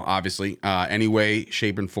Kyle, obviously. Any way,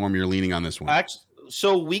 shape, and form you're leaning on this one. Actually,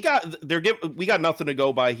 So we got nothing to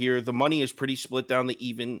go by here. The money is pretty split down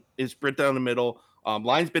the middle.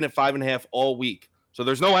 Line's been at 5.5 all week. So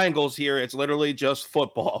there's no angles here. It's literally just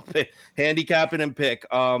football, handicap it and pick.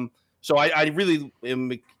 So I really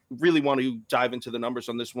want to dive into the numbers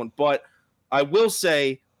on this one, but I will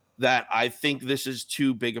say that I think this is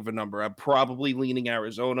too big of a number. I'm probably leaning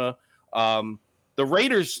Arizona. The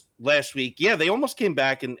Raiders last week, they almost came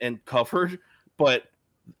back and covered, but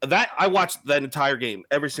that I watched that entire game,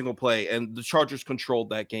 every single play, and the Chargers controlled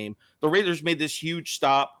that game. The Raiders made this huge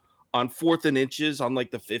stop on 4th and inches on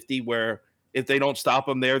like the 50, where if they don't stop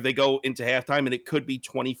them there, they go into halftime, and it could be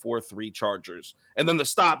 24-3 Chargers. And then the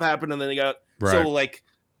stop happened, and then they got so like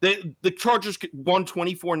the Chargers won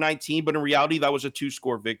 24-19, but in reality, that was a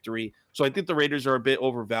 2-score victory. So I think the Raiders are a bit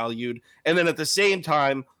overvalued. And then at the same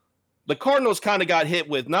time, the Cardinals kind of got hit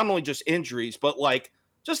with not only just injuries, but like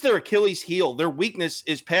just their Achilles heel. Their weakness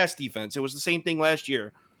is pass defense. It was the same thing last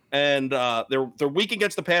year. And they're weak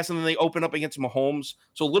against the pass, and then they open up against Mahomes.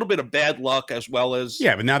 So a little bit of bad luck as well as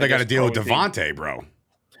but now they got to deal with Devontae, bro.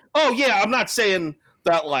 Oh yeah, I'm not saying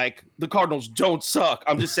that like the Cardinals don't suck.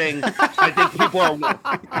 I'm just saying I think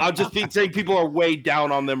people are way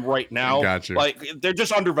down on them right now. Gotcha. Like they're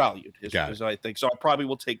just undervalued. Is I think so. I probably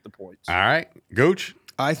will take the points. All right, Gooch.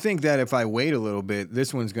 I think that if I wait a little bit,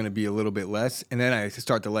 this one's going to be a little bit less, and then I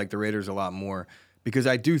start to like the Raiders a lot more because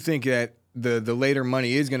I do think that the later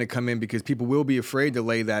money is going to come in because people will be afraid to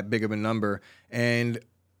lay that big of a number. And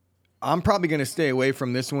I'm probably going to stay away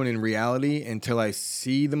from this one in reality until I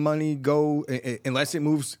see the money go, unless it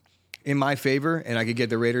moves in my favor and I could get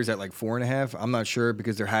the Raiders at like 4.5. I'm not sure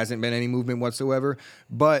because there hasn't been any movement whatsoever.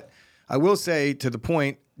 But I will say, to the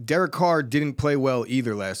point, Derek Carr didn't play well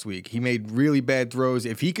either last week. He made really bad throws.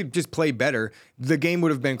 If he could just play better, the game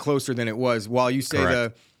would have been closer than it was. While you say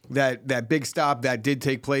that big stop that did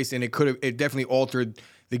take place, and it definitely altered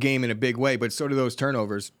the game in a big way, but so do those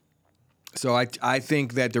turnovers. So I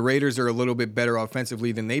think that the Raiders are a little bit better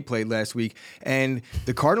offensively than they played last week, and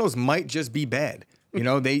the Cardinals might just be bad. You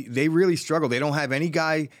know, they really struggle. They don't have any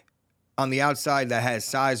guy on the outside that has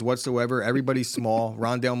size whatsoever. Everybody's small.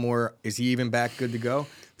 Rondale Moore, is he even back good to go?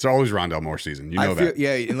 It's always Rondale Moore season. You know that.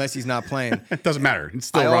 Yeah, unless he's not playing. It doesn't matter. It's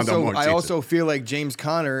still Rondale Moore season. I also feel like James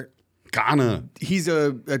Conner, he's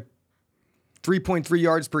a 3.3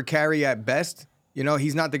 yards per carry at best. You know,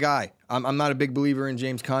 he's not the guy. I'm not a big believer in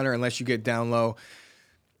James Conner unless you get down low.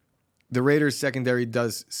 The Raiders secondary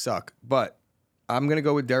does suck, but I'm going to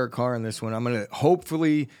go with Derek Carr in this one. I'm going to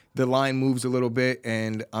hopefully the line moves a little bit,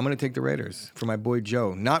 and I'm going to take the Raiders for my boy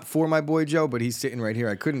Joe. Not for my boy Joe, but he's sitting right here.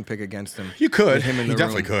 I couldn't pick against him. You could. Him in the you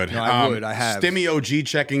definitely room. could. No, I would. I have. Stimmy OG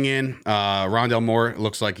checking in. Rondale Moore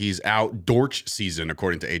looks like he's out Dortch season,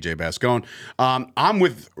 according to AJ Bascone. I'm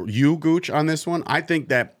with you, Gooch, on this one. I think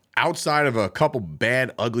that outside of a couple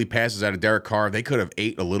bad, ugly passes out of Derek Carr, they could have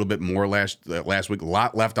ate a little bit more last week. A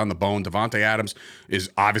lot left on the bone. Devontae Adams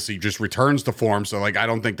is obviously just returns to form, so like I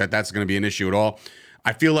don't think that that's going to be an issue at all.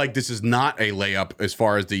 I feel like this is not a layup as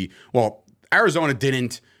far as Arizona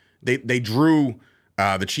didn't. They drew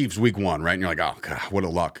the Chiefs week 1, right? And you're like, oh god, what a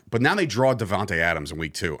luck. But now they draw Devontae Adams in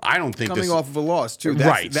week 2. I don't think coming off of a loss too.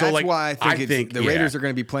 That's so like, why I think the Raiders are going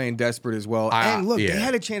to be playing desperate as well. And look, they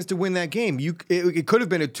had a chance to win that game. It could have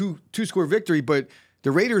been a two-score victory, but the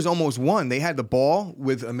Raiders almost won. They had the ball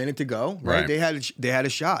with a minute to go. Right? They had a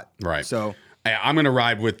shot. Right. So I'm going to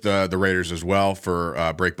ride with the Raiders as well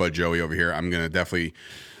for Break Bud Joey over here. I'm going to lay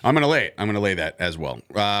it. I'm going to lay that as well.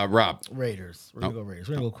 Rob. Raiders. We're going to go Raiders.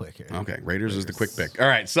 We're going to go quick here. Okay. Raiders is the quick pick. All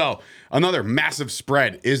right. So another massive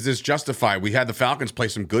spread. Is this justified? We had the Falcons play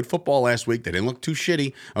some good football last week. They didn't look too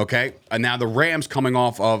shitty. Okay. And now the Rams coming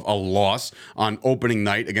off of a loss on opening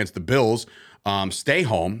night against the Bills stay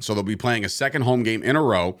home. So they'll be playing a second home game in a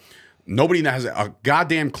row. Nobody has a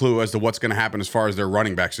goddamn clue as to what's going to happen as far as their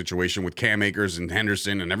running back situation with Cam Akers and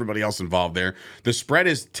Henderson and everybody else involved there. The spread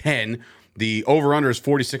is 10. The over-under is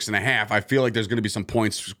 46.5. I feel like there's going to be some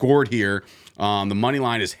points scored here. The money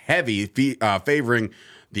line is heavy, favoring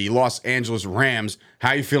the Los Angeles Rams. How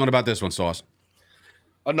are you feeling about this one, Sauce?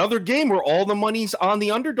 Another game where all the money's on the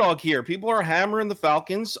underdog here. People are hammering the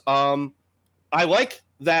Falcons. I like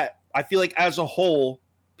that. I feel like as a whole,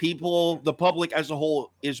 the public as a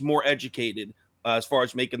whole is more educated as far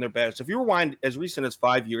as making their bets. If you rewind as recent as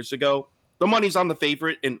 5 years ago, the money's on the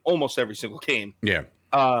favorite in almost every single game. Yeah.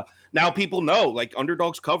 Now people know, like,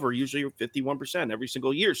 underdogs cover usually 51% every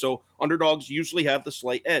single year. So underdogs usually have the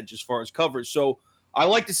slight edge as far as covers. So I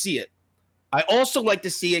like to see it. I also like to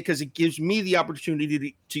see it because it gives me the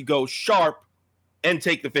opportunity to go sharp and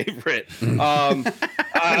take the favorite. I'm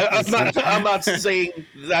not saying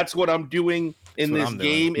that's what I'm doing in this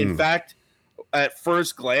game. In fact, at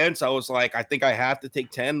first glance, I was like, I think I have to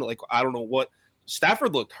take 10. Like, I don't know what.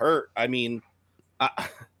 Stafford looked hurt. I mean,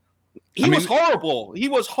 he was horrible. He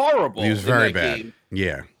was horrible. He was very bad. Game.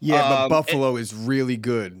 Yeah. Yeah, but Buffalo is really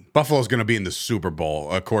good. Buffalo's going to be in the Super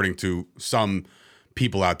Bowl, according to some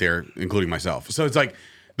people out there, including myself. So it's like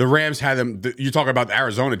the Rams had them. You talk about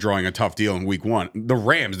Arizona drawing a tough deal in week 1. The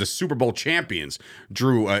Rams, the Super Bowl champions,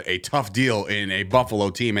 drew a tough deal in a Buffalo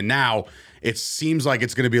team. And now it seems like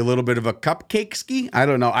it's going to be a little bit of a cupcake ski. I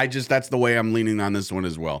don't know. That's the way I'm leaning on this one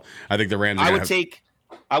as well. I think the Rams are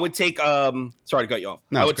I would take sorry to cut you off.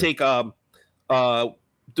 No, I would take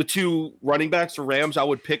the 2 running backs for Rams. I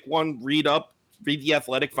would pick one, read The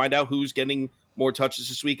Athletic, find out who's getting more touches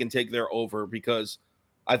this week and take their over, because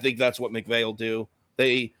I think that's what McVay will do.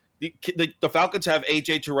 The Falcons have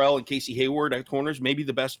AJ Terrell and Casey Hayward at corners, maybe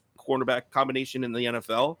the best cornerback combination in the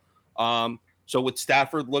NFL. So with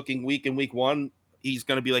Stafford looking weak in week 1, he's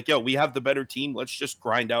going to be like, yo, we have the better team. Let's just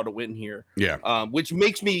grind out a win here. Yeah. Which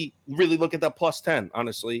makes me really look at that plus 10,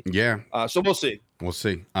 honestly. Yeah. So we'll see. We'll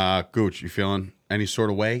see. Gooch, you feeling any sort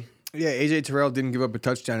of way? Yeah, AJ Terrell didn't give up a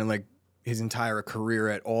touchdown in like his entire career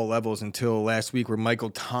at all levels until last week, where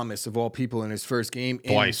Michael Thomas, of all people, in his first game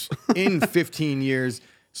twice in 15 years,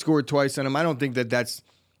 scored twice on him. I don't think that that's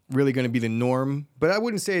really going to be the norm, but I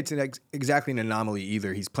wouldn't say it's exactly an anomaly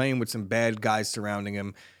either. He's playing with some bad guys surrounding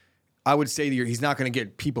him. I would say that he's not going to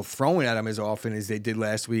get people throwing at him as often as they did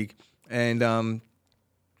last week. And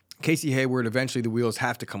Casey Hayward, eventually the wheels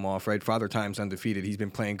have to come off, right? Father Time's undefeated. He's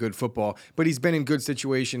been playing good football, but he's been in good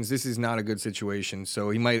situations. This is not a good situation, so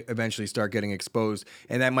he might eventually start getting exposed,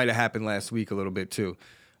 and that might have happened last week a little bit too.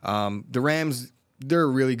 The Rams, they're a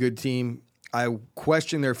really good team. I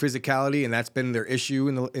question their physicality, and that's been their issue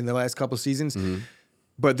in the last couple seasons. Mm-hmm.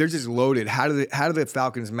 But they're just loaded. How do the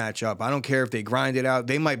Falcons match up? I don't care if they grind it out.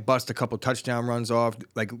 They might bust a couple touchdown runs off,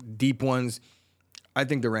 like deep ones. I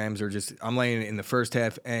think the Rams are just – I'm laying it in the first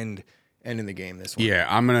half and in the game this one. Yeah,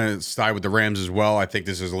 I'm going to side with the Rams as well. I think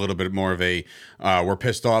this is a little bit more of a we're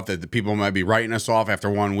pissed off that the people might be writing us off after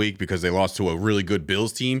 1 week because they lost to a really good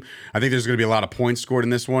Bills team. I think there's going to be a lot of points scored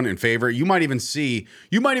in this one in favor. You might even see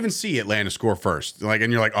Atlanta score first.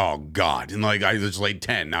 And you're like, "Oh god." And I just laid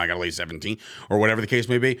 10, now I got to lay 17 or whatever the case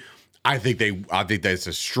may be. I think that's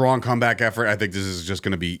a strong comeback effort. I think this is just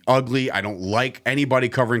going to be ugly. I don't like anybody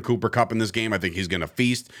covering Cooper Kupp in this game. I think he's going to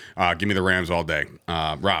feast. Give me the Rams all day.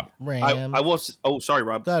 Rob. Rams. I was. Oh, sorry,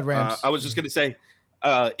 Rob. Go ahead, Rams. I was just going to say,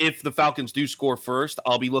 if the Falcons do score first,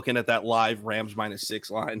 I'll be looking at that live Rams -6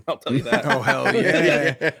 line. I'll tell you that. Oh, hell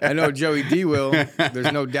yeah. I know Joey D will.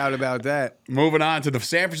 There's no doubt about that. Moving on to the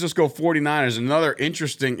San Francisco 49ers, another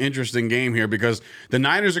interesting game here because the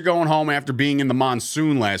Niners are going home after being in the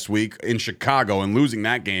monsoon last week in Chicago and losing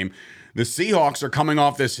that game. The Seahawks are coming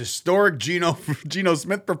off this historic Geno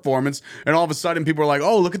Smith performance, and all of a sudden people are like,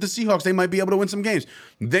 oh, look at the Seahawks. They might be able to win some games.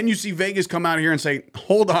 Then you see Vegas come out here and say,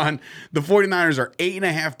 hold on, the 49ers are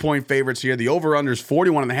 8.5-point favorites here. The over-under is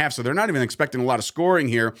 41.5, so they're not even expecting a lot of scoring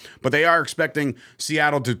here, but they are expecting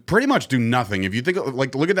Seattle to pretty much do nothing. If you think,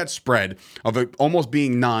 look at that spread of it almost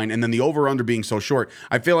being 9 and then the over-under being so short,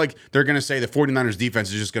 I feel like they're going to say the 49ers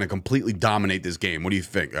defense is just going to completely dominate this game. What do you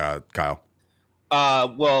think, Kyle?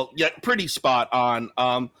 Well, yeah, pretty spot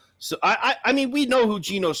on. So I mean, we know who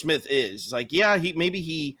Geno Smith is.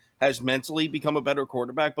 He has mentally become a better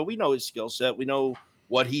quarterback, but we know his skill set. We know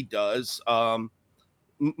what he does.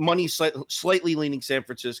 Money slightly leaning San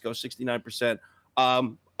Francisco, 69%.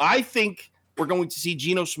 I think we're going to see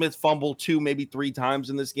Geno Smith fumble 2, maybe 3 times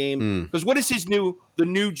in this game. Because what is the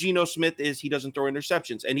new Geno Smith is he doesn't throw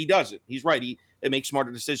interceptions, and he doesn't. He's right. He makes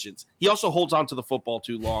smarter decisions. He also holds on to the football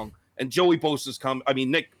too long. And Nick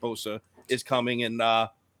Bosa is coming, and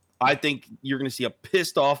I think you're going to see a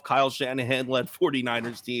pissed-off Kyle Shanahan-led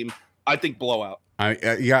 49ers team. I think blowout.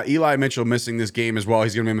 You got Eli Mitchell missing this game as well.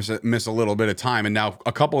 He's going to miss a little bit of time. And now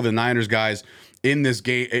a couple of the Niners guys in this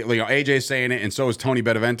game, AJ's saying it, and so is Tony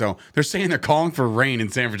Benevento. They're saying they're calling for rain in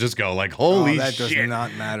San Francisco. Holy that shit. does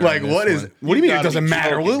not matter. What do you mean it doesn't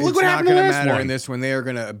matter? Look what happened last one. In this one. They are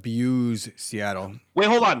going to abuse Seattle. Wait,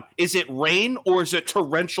 hold on. Is it rain or is it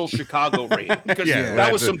torrential Chicago rain? Because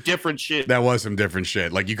that was some different shit. That was some different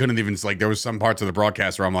shit. You couldn't even, there was some parts of the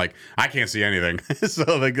broadcast where I'm like, I can't see anything. So,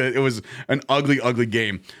 it was an ugly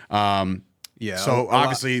game. So,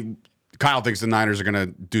 obviously, Kyle thinks the Niners are going to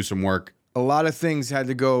do some work. A lot of things had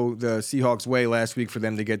to go the Seahawks' way last week for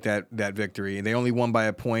them to get that victory. And they only won by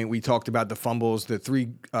a point. We talked about the fumbles, the 3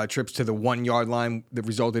 trips to the 1-yard line that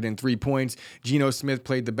resulted in 3 points. Geno Smith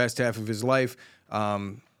played the best half of his life.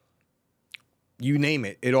 you name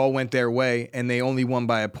it. It all went their way, and they only won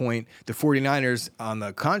by a point. The 49ers, on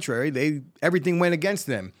the contrary, everything went against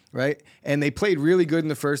them, right? And they played really good in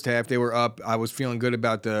the first half. They were up. I was feeling good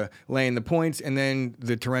about laying the points, and then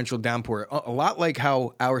the torrential downpour. A lot like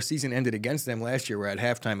how our season ended against them last year, where at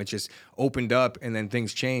halftime it just opened up, and then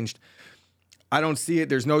things changed. I don't see it.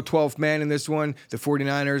 There's no 12th man in this one. The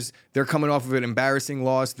 49ers, they're coming off of an embarrassing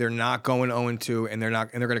loss. They're not going 0-2, and they're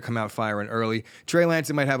going to come out firing early. Trey Lance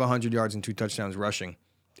might have 100 yards and 2 touchdowns rushing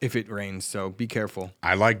if it rains, so be careful.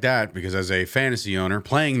 I like that because as a fantasy owner,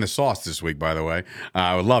 playing the sauce this week, by the way,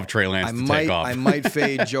 I would love Trey Lance to take off. I might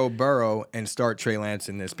fade Joe Burrow and start Trey Lance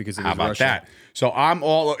in this because of his How about rushing. that? So I'm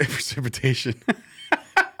all precipitation.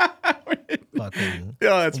 Fucking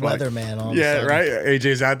Yeah, that's weatherman. All of a Yeah, sudden. right.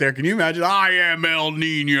 AJ's out there. Can you imagine? I am El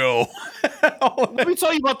Nino. Let me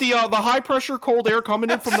tell you about the high pressure cold air coming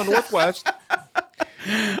in from the northwest.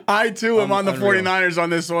 I too am on the Unreal. 49ers on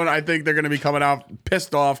this one. I think they're going to be coming out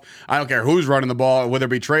pissed off. I don't care who's running the ball, whether it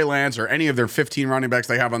be Trey Lance or any of their 15 running backs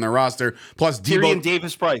they have on their roster. Plus Tyrion Debo.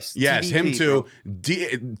 Davis Price. Yes, TDP, him too.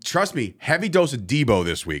 bro. Trust me, heavy dose of Debo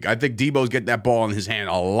this week. I think Debo's getting that ball in his hand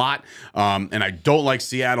a lot, and I don't like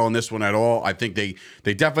Seattle in this one at all. I think they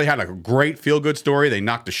definitely had a great feel-good story. They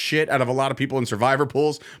knocked the shit out of a lot of people in survivor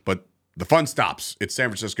pools, but the fun stops. It's San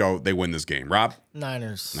Francisco. They win this game. Rob?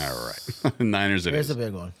 Niners. All right. Niners it Here's is. a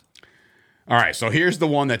big one. All right, so here's the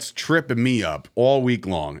one that's tripping me up all week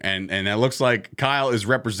long, and it looks like Kyle is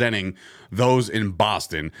representing those in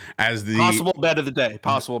Boston as the Possible bet of the day.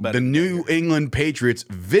 Possible bet. the New England Patriots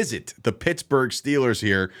visit the Pittsburgh Steelers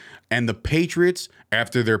here, and the Patriots,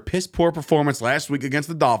 after their piss poor performance last week against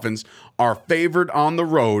the Dolphins, are favored on the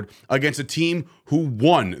road against a team who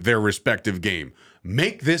won their respective game.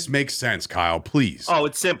 Make this make sense, Kyle, please. Oh,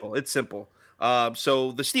 it's simple. It's simple.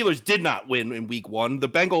 So the Steelers did not win in week 1. The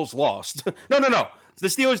Bengals lost. No. The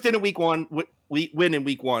Steelers did in week 1 win in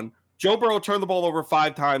week 1. Joe Burrow turned the ball over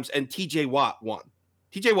 5 times, and TJ Watt won.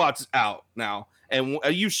 TJ Watt's out now. And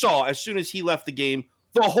you saw as soon as he left the game,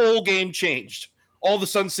 the whole game changed. All of a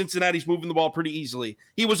sudden, Cincinnati's moving the ball pretty easily.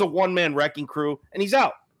 He was a one-man wrecking crew, and he's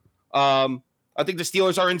out. I think the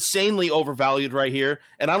Steelers are insanely overvalued right here,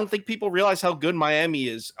 and I don't think people realize how good Miami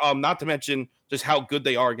is. Not to mention just how good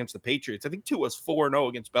they are against the Patriots. I think Tua's 4-0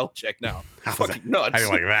 against Belichick now. Fucking nuts. I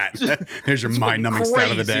like that. There's your mind-numbing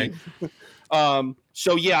stat of the day.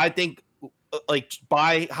 So yeah, I think like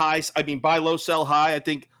buy low, sell high. I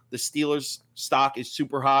think the Steelers stock is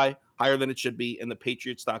super high, higher than it should be, and the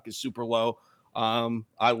Patriots stock is super low.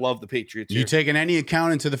 I love the Patriots. You Here. taking any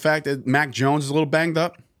account into the fact that Mac Jones is a little banged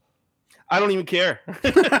up? I don't even care.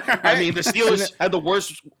 I mean, the Steelers had the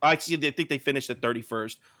worst. I think they finished at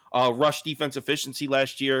 31st. Rush defense efficiency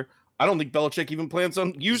last year. I don't think Belichick even plans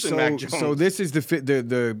on using Mac Jones. So this is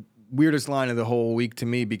the weirdest line of the whole week to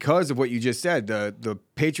me because of what you just said. The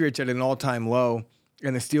Patriots at an all-time low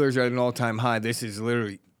and the Steelers are at an all-time high. This is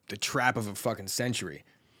literally the trap of a fucking century.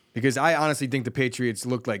 Because I honestly think the Patriots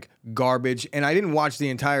looked like garbage. And I didn't watch the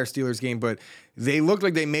entire Steelers game, but they looked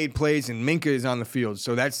like they made plays and Minka is on the field.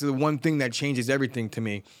 So that's the one thing that changes everything to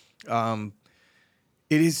me. It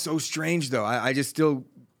is so strange, though. I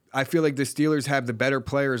feel like the Steelers have the better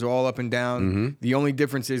players all up and down. Mm-hmm. The only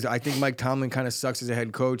difference is I think Mike Tomlin kind of sucks as a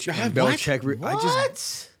head coach. And what?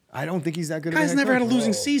 Belichick, I don't think he's that good. Guy's of a head never had a coach.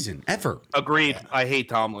 losing season ever. Agreed. I hate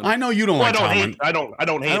Tomlin. I know you don't Well, like Tomlin. I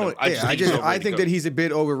don't hate him. I think that he's a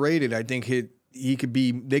bit overrated. I think he could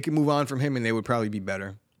be. They could move on from him, and they would probably be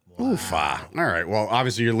better. Oofa. All right. Well,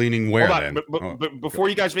 obviously you're leaning where Hold on, then? but before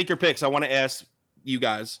you guys make your picks, I want to ask you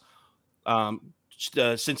guys.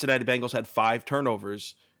 The Cincinnati Bengals had 5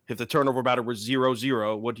 turnovers. If the turnover battle was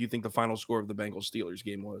 0-0, what do you think the final score of the Bengals-Steelers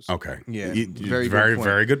game was? Okay. Yeah, Very very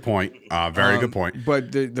good point. good point. Very good point.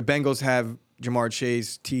 But the Bengals have Jamar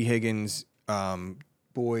Chase, T. Higgins,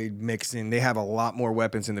 Boyd, Mixon. They have a lot more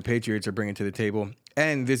weapons than the Patriots are bringing to the table.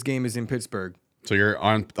 And this game is in Pittsburgh. So you're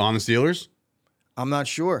on the Steelers? I'm not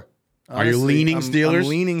sure. Are you leaning Steelers? I'm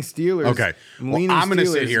leaning Steelers. Okay. I'm Well, leaning I'm gonna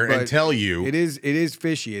Steelers, sit here and but tell you- it is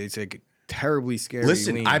fishy. It's like terribly scary.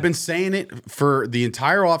 Listen, lean. I've been saying it for the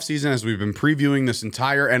entire offseason as we've been previewing this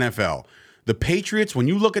entire NFL. The Patriots, when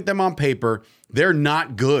you look at them on paper, they're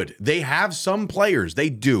not good. They have some players. They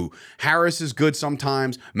do. Harris is good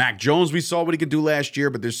sometimes. Mac Jones, we saw what he could do last year,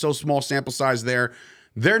 but there's so small sample size there.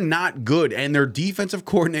 They're not good, and their defensive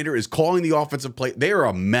coordinator is calling the offensive play. They are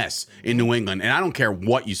a mess in New England, and I don't care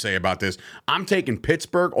what you say about this. I'm taking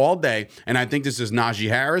Pittsburgh all day, and I think this is Najee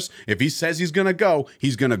Harris. If he says he's going to go,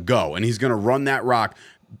 and he's going to run that rock.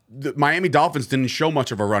 the Miami Dolphins didn't show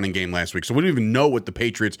much of a running game last week, so we don't even know what the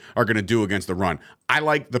Patriots are going to do against the run. I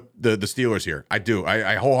like the Steelers here. I do.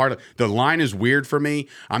 I wholeheartedly. The line is weird for me.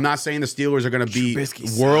 I'm not saying the Steelers are going to be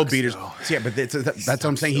Trubisky world sucks, beaters. though. Yeah, but that's what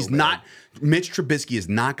I'm saying. He's not. Mitch Trubisky is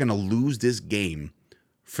not going to lose this game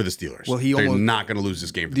for the Steelers. Well, they're not going to lose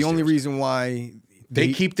this game for the The only Steelers. reason why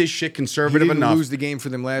They keep this shit he conservative didn't enough. lose the game for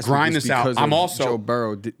them last Grind week this out. because I'm of also Joe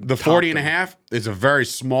Burrow. the 40 and a half is a very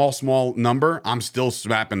small number. I'm still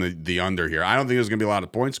snapping the under here. I don't think there's going to be a lot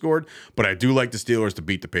of points scored, but I do like the Steelers to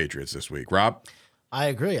beat the Patriots this week. Rob? I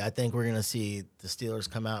agree. I think we're going to see the Steelers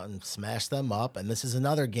come out and smash them up. And this is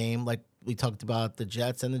another game, like we talked about the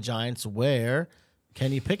Jets and the Giants, where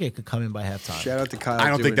Kenny Pickett could come in by halftime. Shout out to Kyle. I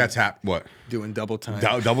don't think that's what? doing double time.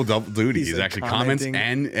 Double duty. He's like actually comments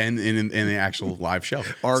commenting. and in the actual live show.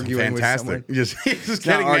 Arguing with fantastic. someone. He's just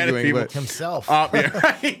Not getting mad at arguing, people. but- Himself. Yeah,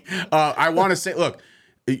 right. I want to say, look,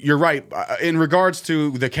 you're right. In regards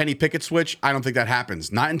to the Kenny Pickett switch, I don't think that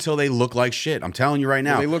happens. Not until they look like shit. I'm telling you right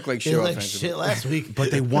now. They look like They shit looked like offensively. shit last week.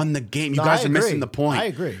 But they won the game. You No, guys I are missing agree. the point. I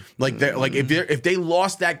agree. Like if they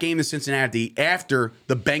lost that game to Cincinnati after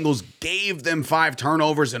the Bengals gave them 5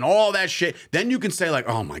 turnovers and all that shit, then you can say like,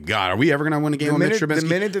 oh my God, are we ever going to win a game with Mitch Trubisky? The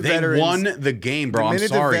minute the they veterans won the game, bro. The I'm minute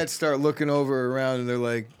sorry. the vets start looking over around and they're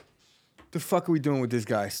like, "The fuck are we doing with this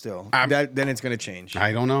guy still?" I'm- Then it's gonna change.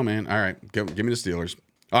 I don't know, man. All right, give me the Steelers.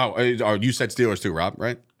 Oh, you said Steelers too, Rob,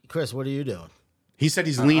 right? Chris, what are you doing? He said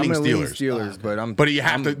he's I'm leaning gonna lean Steelers. Steelers, but I'm. But you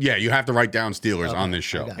have you have to write down Steelers on this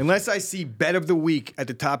show. okay. Unless I see bet of the week at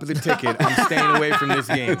the top of the ticket, I'm staying away from this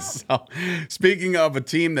game. So, speaking of a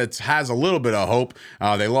team that has a little bit of hope,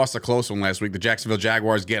 they lost a close one last week. The Jacksonville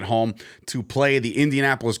Jaguars get home to play the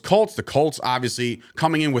Indianapolis Colts. The Colts obviously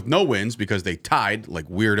coming in with no wins because they tied like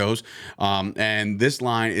weirdos. And this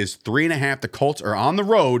line is 3.5. The Colts are on the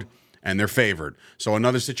road and they're favored. So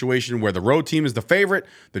another situation where the road team is the favorite.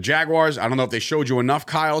 The Jaguars, I don't know if they showed you enough,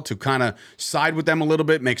 Kyle, to kind of side with them a little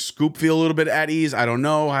bit, make Scoop feel a little bit at ease. I don't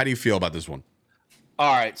know. How do you feel about this one?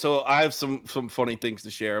 All right, so I have some funny things to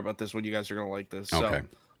share about this one. You guys are gonna like this. Okay.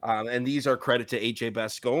 So, and these are credit to AJ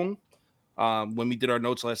Bascone when we did our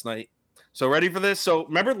notes last night. So ready for this? So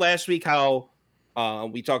remember last week how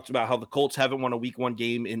we talked about how the Colts haven't won a Week 1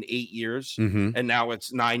 game in 8 years, Mm-hmm. and now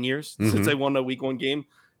it's 9 years since they won a Week 1 game.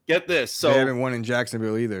 Get this. They So haven't won in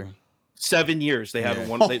Jacksonville either. 7 years they haven't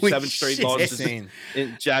won. They Holy 7 straight shit. losses Insane.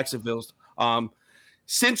 in Jacksonville.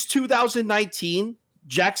 Since 2019,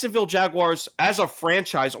 Jacksonville Jaguars as a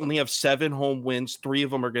franchise only have 7 home wins. 3 of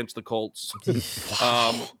them are against the Colts.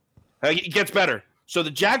 It gets better. So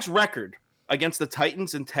the Jags record against the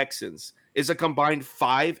Titans and Texans is a combined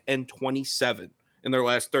 5-27 in their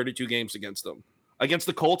last 32 games against them. Against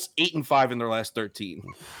the Colts, 8-5 in their last 13.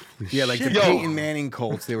 Yeah, like the Yo. Peyton Manning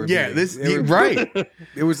Colts. They were. Yeah, beating. They were- right.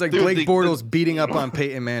 It was like Dude, Blake the- Bortles beating up on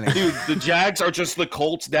Peyton Manning. Dude, the Jags are just the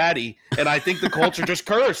Colts' daddy, and I think the Colts are just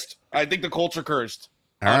cursed. I think the Colts are cursed.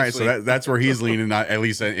 All right, honestly. so that's where he's leaning, at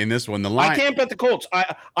least in this one. The line. I can't bet the Colts.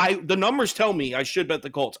 The numbers tell me I should bet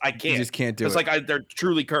the Colts. I can't. just can't do It's it. like they're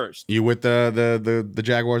truly cursed. You with the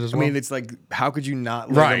Jaguars as I well? mean, it's like, how could you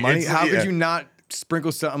not lay Right, the money? it's- How yeah. could you not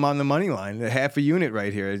sprinkle something on the money line? Half a unit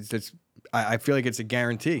right here. I feel like it's a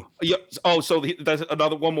guarantee. Yeah. Oh, so that's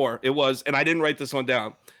another one more. It was, and I didn't write this one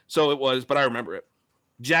down. So it was, but I remember it.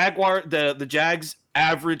 The Jags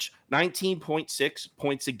average 19.6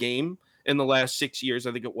 points a game in the last 6 years,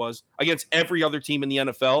 I think it was, against every other team in the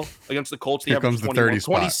NFL. Against the Colts, they Here average comes the 30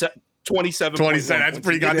 spot. 27. 27. That's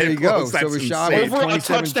pretty There goddamn you go. close. So That's Rashad insane. White- Over a 27-20.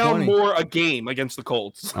 touchdown more a game against the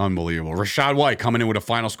Colts. Unbelievable. Rashad White coming in with a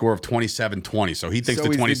final score of 27-20. So he thinks So the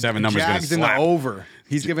he's 27 number is going to Jags in the slap. over.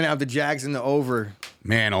 He's giving out the Jags in the over.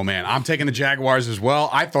 Man, oh man, I'm taking the Jaguars as well.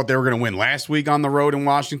 I thought they were going to win last week on the road in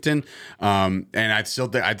Washington, and I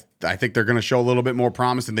think they're going to show a little bit more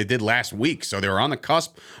promise than they did last week. So they were on the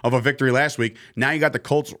cusp of a victory last week. Now you got the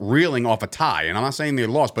Colts reeling off a tie, and I'm not saying they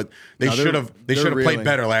lost, but they No, should have they're played reeling.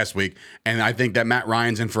 better last week. And I think that Matt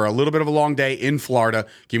Ryan's in for a little bit of a long day in Florida.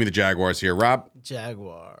 Give me the Jaguars here, Rob.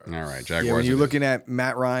 Jaguars. All right, Jaguars. Yeah, when it you're is. looking at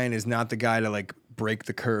Matt Ryan is not the guy to like break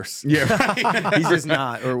the curse. yeah, right. He's just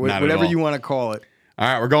not, or Not at whatever all. you want to call it. All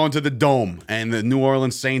right, we're going to the Dome, and the New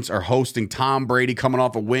Orleans Saints are hosting Tom Brady, coming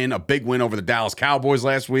off a big win over the Dallas Cowboys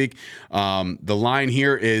last week. The line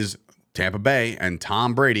here is Tampa Bay and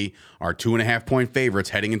Tom Brady are 2.5-point favorites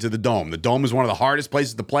heading into the Dome. The Dome is one of the hardest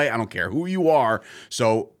places to play. I don't care who you are.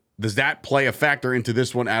 So does that play a factor into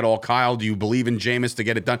this one at all, Kyle? Do you believe in Jameis to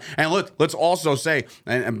get it done? And let's also say,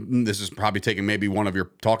 and this is probably taking maybe one of your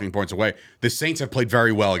talking points away, the Saints have played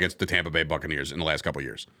very well against the Tampa Bay Buccaneers in the last couple of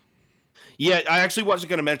years. Yeah, I actually wasn't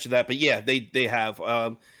going to mention that, but yeah, they have.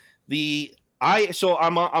 I'm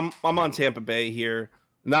on Tampa Bay here.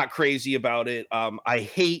 Not crazy about it. I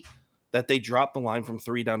hate that they dropped the line from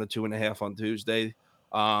 3 down to 2.5 on Tuesday.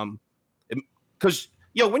 Because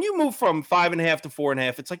when you move from 5.5 to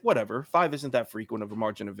 4.5, it's like whatever. 5 isn't that frequent of a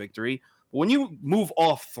margin of victory. But when you move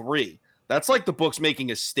off 3, that's like the books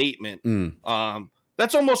making a statement.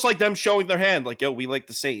 That's almost like them showing their hand, like, yo, we like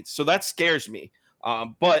the Saints. So that scares me.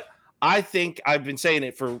 But I think I've been saying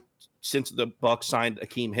it since the Bucs signed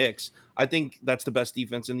Akeem Hicks. I think that's the best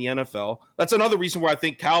defense in the NFL. That's another reason why I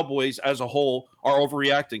think Cowboys as a whole are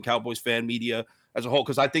overreacting, Cowboys fan media as a whole,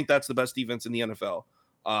 because I think that's the best defense in the NFL.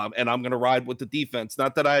 And I'm going to ride with the defense.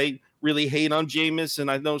 Not that I really hate on Jameis, and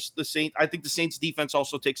I know I think the Saints defense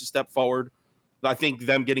also takes a step forward. I think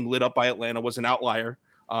them getting lit up by Atlanta was an outlier,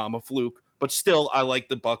 a fluke. But still, I like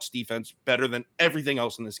the Bucs defense better than everything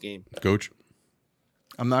else in this game. Coach?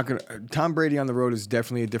 I'm not going to. Tom Brady on the road is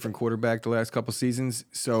definitely a different quarterback the last couple seasons.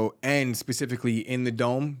 So, and specifically in the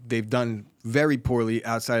Dome, they've done very poorly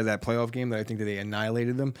outside of that playoff game that I think that they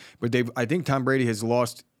annihilated them. But I think Tom Brady has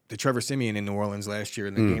lost to Trevor Siemian in New Orleans last year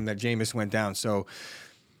in the game that Jameis went down. So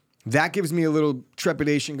that gives me a little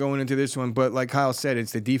trepidation going into this one. But like Kyle said,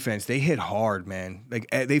 it's the defense. They hit hard, man. Like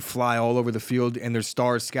they fly all over the field and there's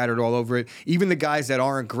stars scattered all over it. Even the guys that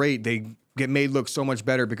aren't great, they get made look so much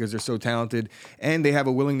better because they're so talented and they have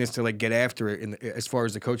a willingness to like get after it. As far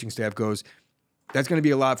as the coaching staff goes, that's going to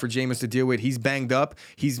be a lot for Jameis to deal with. He's banged up.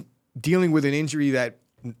 He's dealing with an injury that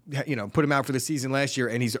put him out for the season last year,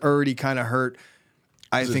 and he's already kind of hurt.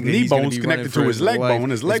 I think that knee he's going to bone's be connected running for to his leg life. bone.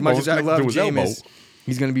 His leg As much bone's as I connected love to his elbow. Jameis,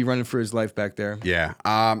 he's going to be running for his life back there. Yeah.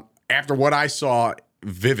 After what I saw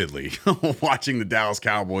vividly watching the Dallas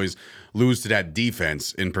Cowboys lose to that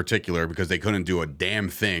defense in particular because they couldn't do a damn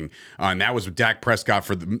thing. And that was with Dak Prescott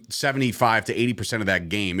for the 75 to 80% of that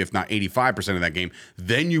game, if not 85% of that game.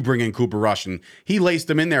 Then you bring in Cooper Rush, and he laced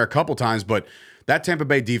them in there a couple times, but that Tampa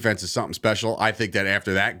Bay defense is something special. I think that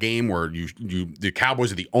after that game where the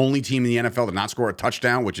Cowboys are the only team in the NFL to not score a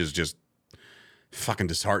touchdown, which is just fucking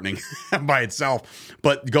disheartening by itself.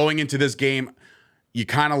 But going into this game, you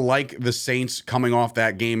kind of like the Saints coming off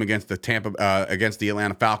that game against against the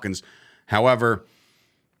Atlanta Falcons. However,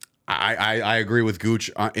 I agree with Gooch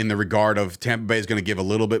in the regard of Tampa Bay is going to give a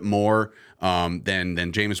little bit more than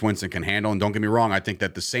Jameis Winston can handle. And don't get me wrong, I think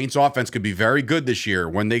that the Saints offense could be very good this year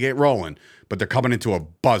when they get rolling, but they're coming into a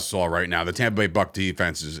buzzsaw right now. The Tampa Bay Bucs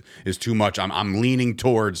defense is too much. I'm leaning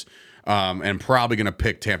towards and probably going to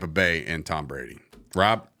pick Tampa Bay and Tom Brady.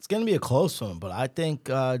 Rob? It's going to be a close one, but I think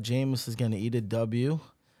Jameis is going to eat a W,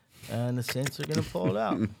 and the Saints are going to pull it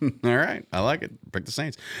out. All right. I like it. Pick the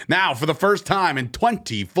Saints. Now, for the first time in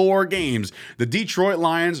 24 games, the Detroit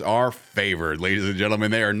Lions are favored. Ladies and gentlemen,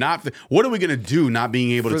 they are not. What are we going to do not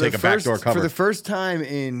being able to take a backdoor cover? For the first time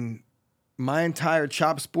in my entire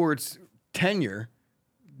Chop Sports tenure,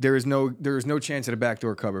 there is no chance at a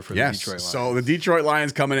backdoor cover for the Detroit Lions. So the Detroit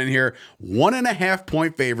Lions coming in here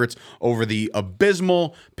 1.5-point favorites over the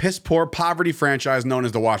abysmal, piss-poor poverty franchise known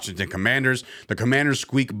as the Washington Commanders. The Commanders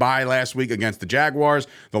squeaked by last week against the Jaguars.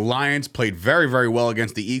 The Lions played very, very well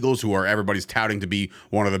against the Eagles, who are everybody's touting to be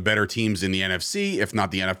one of the better teams in the NFC, if not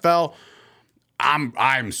the NFL.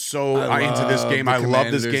 I'm so into this game. I love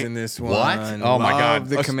this game. In this one. What? Oh my God!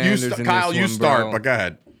 The Commanders Kyle, you start, bro. but go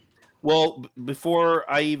ahead. Well, before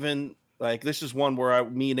I even this is one where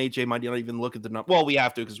me and AJ might not even look at the number. Well, we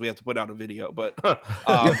have to because we have to put out a video. But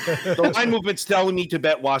the line movement's telling me to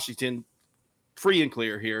bet Washington free and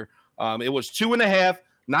clear here. It was 2.5.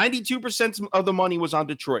 92% of the money was on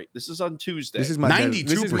Detroit. This is on Tuesday. This is my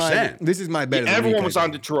 92%. This is my bet. Yeah, everyone was on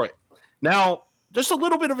Detroit. Now, just a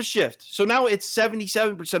little bit of a shift. So now it's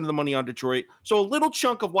 77% of the money on Detroit. So a little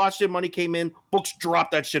chunk of Washington money came in. Books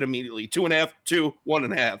dropped that shit immediately. 2.5, 2,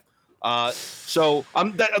 1.5. So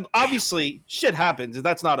obviously shit happens, and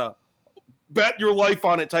that's not a bet your life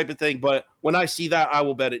on it type of thing. But when I see that, I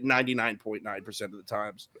will bet it 99.9% of the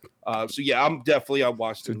times. So yeah, I'm definitely on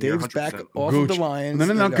Washington. So Dave's back off Gooch. of the Lions.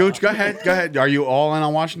 No, Gooch, go ahead. Are you all in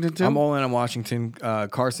on Washington too? I'm all in on Washington.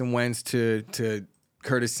 Carson Wentz to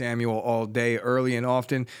Curtis Samuel all day, early and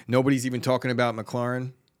often. Nobody's even talking about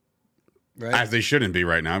McLaurin. Right. As they shouldn't be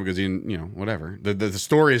right now because whatever. The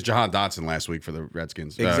story is Jahan Dotson last week for the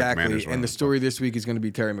Redskins. Exactly. And the story this week is going to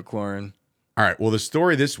be Terry McLaurin. All right. Well, the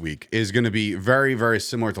story this week is going to be very, very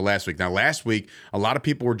similar to last week. Now, last week, a lot of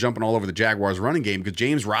people were jumping all over the Jaguars running game because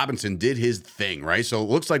James Robinson did his thing, right? So it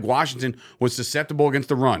looks like Washington was susceptible against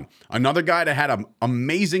the run. Another guy that had an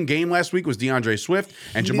amazing game last week was DeAndre Swift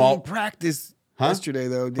and Jamal. Didn't practice yesterday,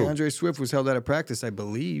 though. DeAndre Swift was held out of practice, I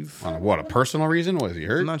believe. What, a personal reason? Was he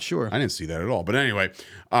hurt? I'm not sure. I didn't see that at all. But anyway,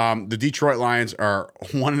 the Detroit Lions are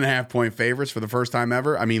 1.5-point favorites for the first time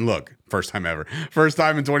ever. I mean, look, first time ever. First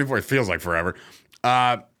time in 24. It feels like forever.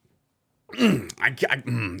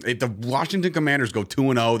 If the Washington Commanders go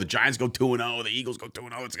 2-0, the Giants go 2-0, the Eagles go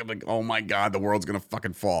 2-0, it's gonna be like, oh my God, the world's gonna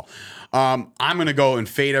fucking fall. I'm gonna go and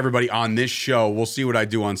fade everybody on this show. We'll see what I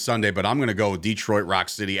do on Sunday, but I'm gonna go with Detroit Rock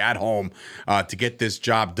City at home to get this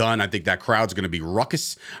job done. I think that crowd's gonna be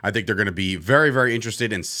ruckus. I think they're gonna be very, very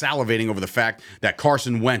interested and salivating over the fact that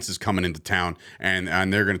Carson Wentz is coming into town,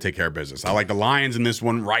 and they're gonna take care of business. I like the Lions in this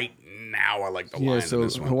one right now. I like the Lions in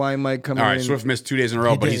this one. Hawaii might come in. All right, Swift missed 2 days in a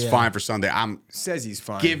row, but he's yeah. fine for Sunday. Says he's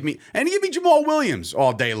fine. Give me Jamal Williams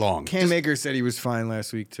all day long. Cam Akers said he was fine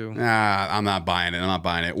last week too. I'm not buying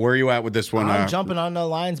it. Where are you at with this one? I'm jumping on the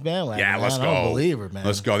Lions bandwagon. Yeah, let's man. go. I'm a believer, man.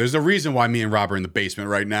 Let's go. There's a reason why me and Rob are in the basement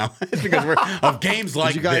right now. It's because we're of games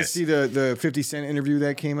like Did you guys this. see the 50 Cent interview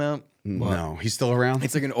that came out? No, he's still around.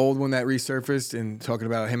 It's like an old one that resurfaced and talking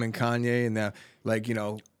about him and Kanye and now, like, you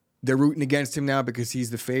know, they're rooting against him now because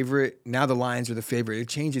he's the favorite. Now the Lions are the favorite. It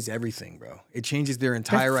changes everything, bro. It changes their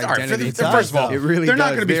entire identity. First of all, it really they're not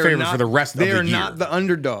does. going to be favored for the rest of the year. They are not the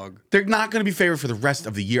underdog. They're not going to be favored for the rest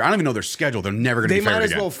of the year. I don't even know their schedule. They're never going to be They favored might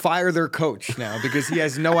as again. well fire their coach now because he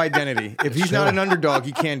has no identity. If he's not an underdog,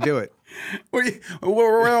 he can't do it. Where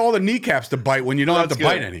are all the kneecaps to bite when you don't have to That's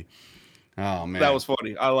bite good. any? Oh man, That was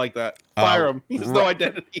funny. I like that. Fire him. He has no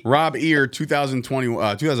identity. Rob Ear,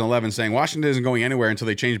 2011, saying Washington isn't going anywhere until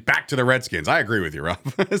they change back to the Redskins. I agree with you, Rob.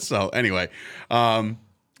 So anyway,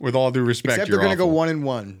 with all due respect, Except they're going to go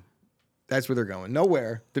 1-1. That's where they're going.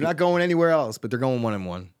 Nowhere. They're not going anywhere else, but they're going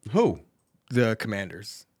 1-1. Who? The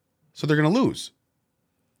Commanders. So they're going to lose.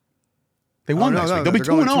 They won next week. They'll be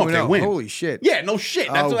they're going 2-0 if they win. Holy shit. Yeah, no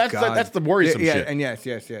shit. That's God. that's the worrisome yeah, shit. And yes.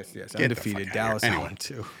 the Undefeated. fuck outta Dallas here. won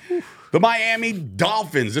too. The Miami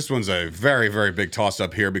Dolphins. This one's a very, very big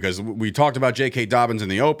toss-up here because we talked about J.K. Dobbins in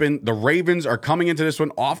the open. The Ravens are coming into this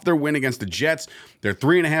one off their win against the Jets. They're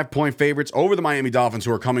 3.5-point favorites over the Miami Dolphins,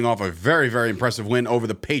 who are coming off a very, very impressive win over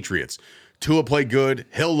the Patriots. Tua played good.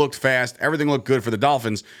 Hill looked fast. Everything looked good for the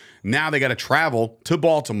Dolphins. Now they got to travel to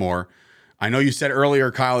Baltimore. I know you said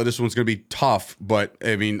earlier, Kyle, that this one's going to be tough, but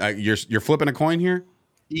I mean, you're flipping a coin here?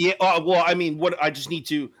 Yeah, well, I mean, what I just need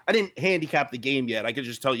to. I didn't handicap the game yet. I could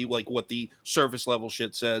just tell you like what the surface level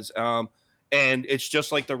shit says. And it's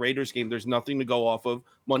just like the Raiders game. There's nothing to go off of.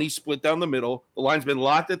 Money split down the middle. The line's been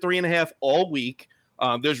locked at 3.5 all week.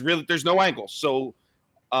 There's no angles. So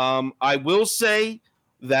I will say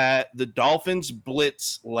that the Dolphins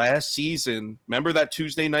blitz last season. Remember that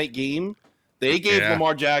Tuesday night game? They gave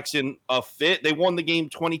Lamar Jackson a fit. They won the game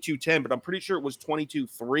 22-10, but I'm pretty sure it was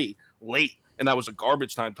 22-3 late. And that was a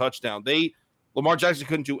garbage time touchdown. Lamar Jackson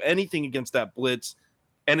couldn't do anything against that blitz.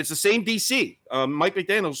 And it's the same DC. Mike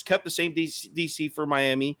McDaniels kept the same DC for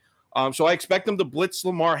Miami. So I expect them to blitz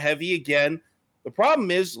Lamar heavy again. The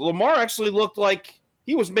problem is Lamar actually looked like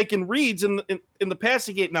he was making reads in the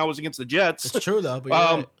passing game. Now it was against the Jets. It's true, though. But,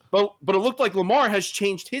 you're right. but it looked like Lamar has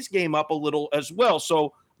changed his game up a little as well.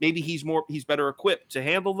 So maybe he's better equipped to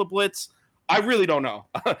handle the blitz. I really don't know.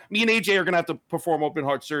 Me and AJ are going to have to perform open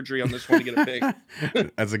heart surgery on this one to get a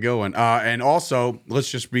pick. That's a good one. And also,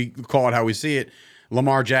 let's just call it how we see it.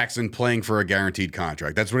 Lamar Jackson playing for a guaranteed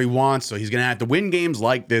contract. That's what he wants. So he's going to have to win games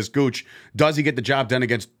like this. Gooch, does he get the job done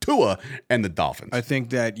against Tua and the Dolphins? I think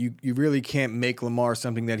that you really can't make Lamar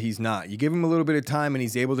something that he's not. You give him a little bit of time and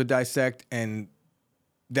he's able to dissect and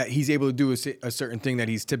that he's able to do a certain thing that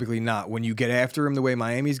he's typically not. When you get after him the way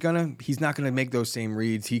Miami's he's not gonna make those same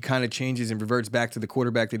reads. He kind of changes and reverts back to the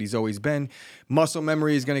quarterback that he's always been. Muscle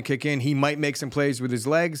memory is gonna kick in. He might make some plays with his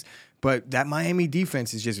legs, but that Miami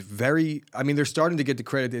defense is just they're starting to get the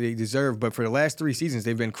credit that they deserve, but for the last 3 seasons,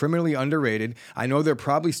 they've been criminally underrated. I know they're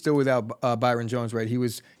probably still without Byron Jones, right? He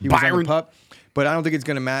was on the pup, but I don't think it's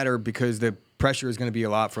gonna matter because the pressure is going to be a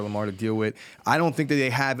lot for Lamar to deal with. I don't think that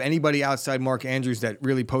they have anybody outside Mark Andrews that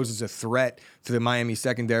really poses a threat to the Miami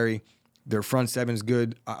secondary. Their front seven's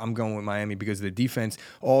good. I'm going with Miami because of the defense.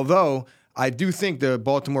 Although I do think the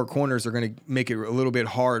Baltimore corners are going to make it a little bit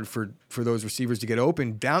hard for those receivers to get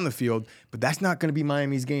open down the field, but that's not going to be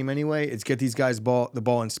Miami's game anyway. It's get these guys the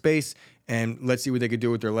ball in space, and let's see what they could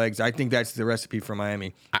do with their legs. I think that's the recipe for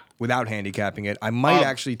Miami without handicapping it. I might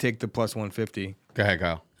actually take the plus 150. Go ahead,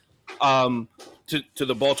 Kyle. To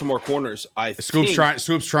the Baltimore corners, Scoop's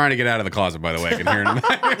trying to get out of the closet, by the way. I can hear him.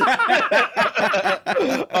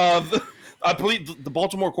 I believe the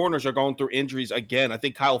Baltimore corners are going through injuries again. I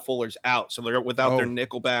think Kyle Fuller's out, so they're without their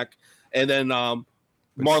nickelback. And then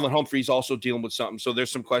Marlon Humphrey's also dealing with something, so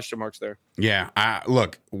there's some question marks there. Yeah,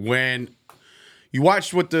 look, when you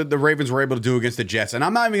watched what the Ravens were able to do against the Jets, and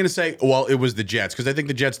I'm not even going to say, well, it was the Jets, because I think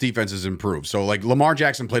the Jets' defense has improved. So, like, Lamar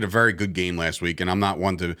Jackson played a very good game last week, and I'm not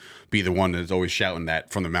one to be the one that's always shouting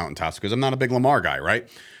that from the mountaintops, because I'm not a big Lamar guy, right?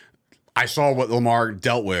 I saw what Lamar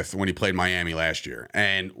dealt with when he played Miami last year.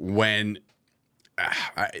 And when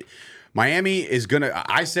Miami is going to,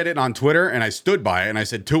 I said it on Twitter and I stood by it and I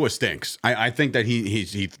said Tua stinks. I think that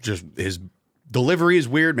he just, his delivery is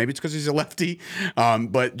weird. Maybe it's because he's a lefty.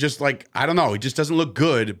 But just like, I don't know. He just doesn't look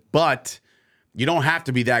good. But you don't have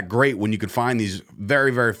to be that great when you can find these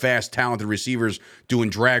very, very fast, talented receivers doing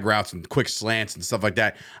drag routes and quick slants and stuff like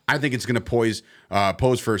that. I think it's going to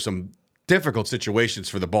pose for some difficult situations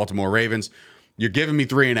for the Baltimore Ravens. You're giving me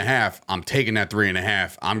 3.5. I'm taking that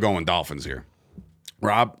 3.5. I'm going Dolphins here.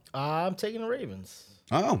 Rob? I'm taking the Ravens.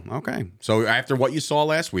 Oh, okay. So after what you saw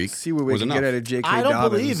last week, See what we was can enough. get out of J.K. I don't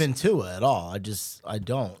Dobbins. believe in Tua at all. I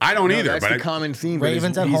don't. I don't either. That's But the common theme.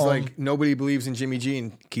 Ravens but at he's home. like, nobody believes in Jimmy G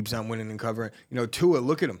and keeps on winning and covering. Tua,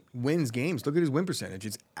 look at him. Wins games. Look at his win percentage.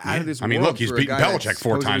 It's out of this I mean, world look, he's for a beaten guy that Belichick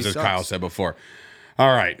 4 times, supposedly as sucks. Kyle said before.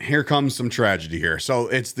 All right, here comes some tragedy here. So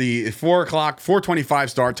it's the 4 o'clock, 4:25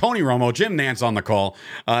 start. Tony Romo, Jim Nantz on the call.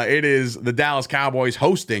 It is the Dallas Cowboys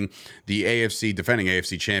hosting the defending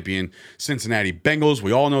AFC champion Cincinnati Bengals.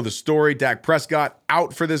 We all know the story. Dak Prescott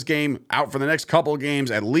out for this game, out for the next couple of games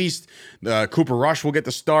at least. Cooper Rush will get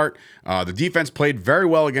the start. The defense played very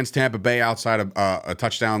well against Tampa Bay outside of a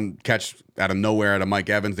touchdown catch out of nowhere out of Mike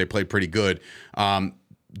Evans. They played pretty good.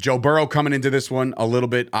 Joe Burrow coming into this one a little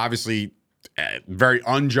bit, obviously, very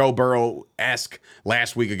un-Joe Burrow-esque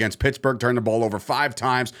last week against Pittsburgh, turned the ball over 5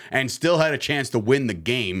 times and still had a chance to win the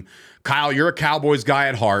game. Kyle, you're a Cowboys guy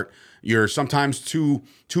at heart. You're sometimes too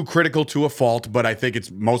critical to a fault, but I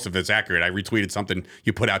think most of it's accurate. I retweeted something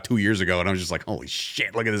you put out 2 years ago, and I was just like, holy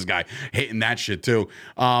shit, look at this guy hitting that shit too.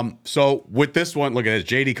 So with this one, look at this.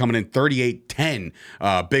 JD coming in 38-10.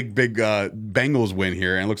 Big Bengals win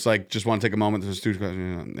here, and it looks like, just want to take a moment.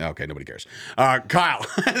 Okay, nobody cares. Kyle,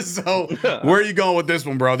 so where are you going with this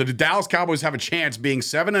one, bro? The Dallas Cowboys have a chance being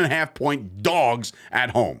 7.5-point dogs at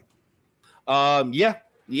home.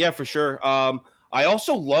 Yeah, for sure. I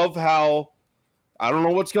also love how, I don't know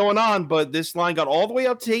what's going on, but this line got all the way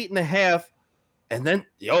up to 8.5, and then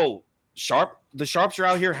the Sharps are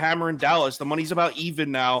out here hammering Dallas. The money's about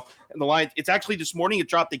even now, and the line, it's actually this morning it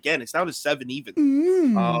dropped again. It's down to 7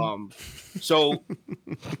 even. So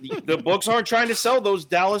the books aren't trying to sell those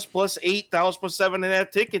Dallas +8, Dallas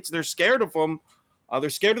 +7.5 tickets. They're scared of them. They're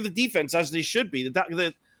scared of the defense, as they should be.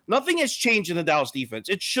 Nothing has changed in the Dallas defense.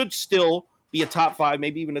 It should still be a top 5,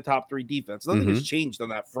 maybe even a top 3 defense. Nothing has changed on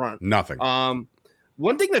that front. Nothing.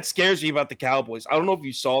 One thing that scares me about the Cowboys, I don't know if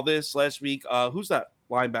you saw this last week. Who's that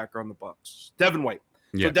linebacker on the Bucs? Devin White.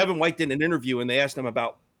 Yeah. So Devin White did an interview, and they asked him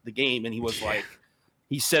about the game, and he was like,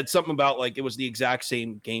 he said something about like it was the exact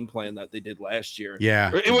same game plan that they did last year.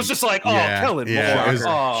 Yeah. It was just like, Kellen Moore. It was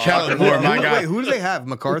Oh, Kellen Moore, my guy. Wait, who do they have?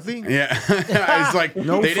 McCarthy? Yeah, it's like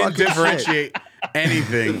No they didn't fucking differentiate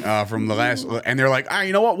anything from the last, and they're like,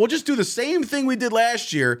 you know what? We'll just do the same thing we did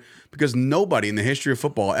last year because nobody in the history of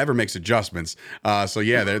football ever makes adjustments. So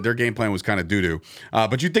yeah, their game plan was kind of doo doo.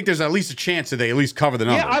 But you think there's at least a chance that they at least cover the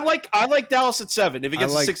number? Yeah, I like Dallas at 7. If it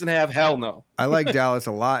gets to 6.5, hell no. I like Dallas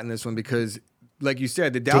a lot in this one because, like you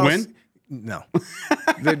said, the Dallas. win? No.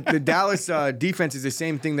 the Dallas defense is the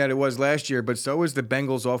same thing that it was last year, but so is the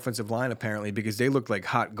Bengals offensive line apparently because they looked like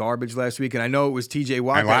hot garbage last week. And I know it was T.J.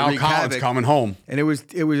 Watt and that Lyle wreaked Collins havoc. coming home. And it was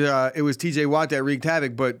T.J. Watt that wreaked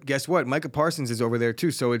havoc. But guess what? Micah Parsons is over there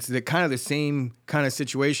too. So it's the same kind of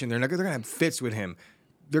situation. They're gonna have fits with him.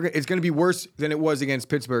 It's going to be worse than it was against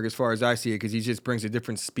Pittsburgh as far as I see it because he just brings a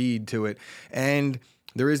different speed to it. And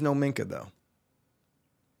there is no Minka though.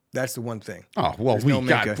 That's the one thing. Oh well,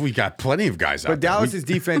 we got plenty of guys out But there. Dallas's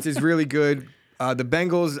defense is really good. The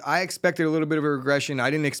Bengals, I expected a little bit of a regression. I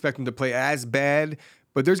didn't expect them to play as bad,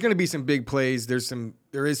 but there's going to be some big plays. There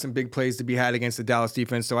is some big plays to be had against the Dallas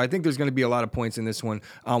defense. So I think there's going to be a lot of points in this one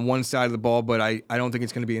on one side of the ball, but I don't think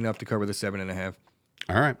it's going to be enough to cover the 7.5.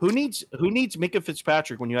 All right. Who needs Minka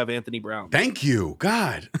Fitzpatrick when you have Anthony Brown? Thank you,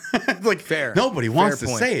 God. Like Fair. Nobody wants Fair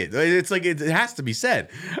to point. say it. It's like it has to be said.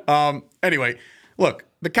 Anyway, look,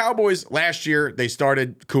 the Cowboys last year they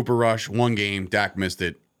started Cooper Rush 1 game. Dak missed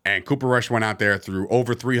it, and Cooper Rush went out there, threw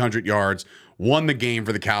over 300 yards, won the game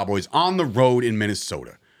for the Cowboys on the road in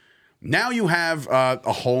Minnesota. Now you have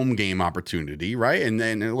a home game opportunity, right? And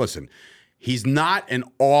listen. He's not an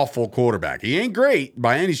awful quarterback. He ain't great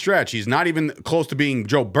by any stretch. He's not even close to being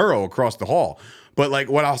Joe Burrow across the hall. But like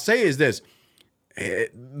what I'll say is this.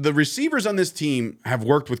 The receivers on this team have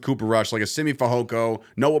worked with Cooper Rush, like a Simi Fehoko,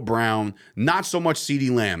 Noah Brown, not so much CeeDee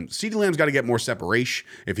Lamb. CeeDee Lamb's got to get more separation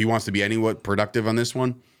if he wants to be anywhat productive on this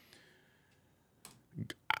one.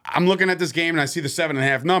 I'm looking at this game and I see the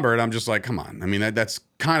 7.5 number and I'm just like, come on. I mean, that's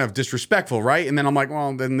kind of disrespectful, right? And then I'm like,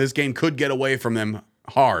 well, then this game could get away from them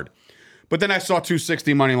hard. But then I saw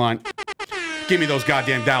 260 money line. Give me those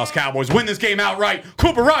goddamn Dallas Cowboys. Win this game outright.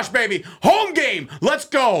 Cooper Rush, baby. Home game. Let's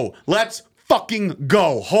go. Let's fucking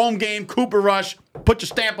go. Home game, Cooper Rush. Put your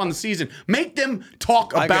stamp on the season. Make them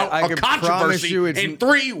talk about I a can promise controversy you in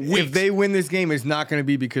 3 weeks. If they win this game, it's not going to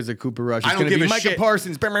be because of Cooper Rush. It's I don't going to give be a Micah shit.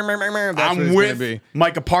 Parsons. That's what I'm it's with gonna be.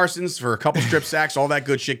 Micah Parsons for a couple strip sacks, all that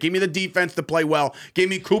good shit. Give me the defense to play well. Give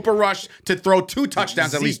me Cooper Rush to throw 2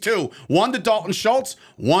 touchdowns, at least 2. 1 to Dalton Schultz,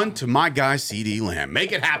 1 to my guy CeeDee Lamb.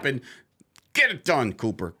 Make it happen. Get it done,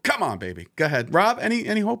 Cooper. Come on, baby. Go ahead. Rob,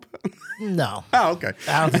 any hope? No. Oh, okay.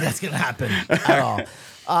 I don't think that's going to happen at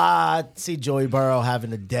all. See Joey Burrow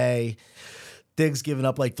having a day. Diggs giving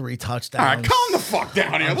up like 3 touchdowns. All right, calm the fuck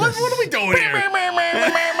down here. What are we doing here?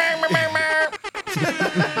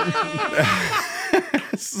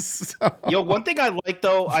 Yo, one thing I like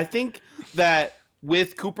though, I think that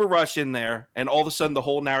with Cooper Rush in there, and all of a sudden the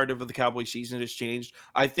whole narrative of the Cowboys season has changed.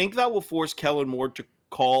 I think that will force Kellen Moore to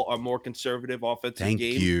call a more conservative offensive Thank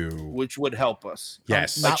game, you. which would help us.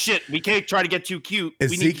 Yes. Like shit, we can't try to get too cute. We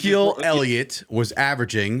need to Ezekiel just- Elliott was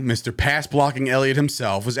averaging, Mr. Pass Blocking Elliott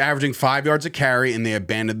himself, was averaging 5 yards a carry, and they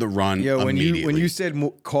abandoned the run Yo, when immediately. you said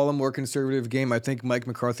call a more conservative game, I think Mike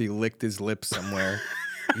McCarthy licked his lips somewhere.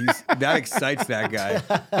 That excites that guy.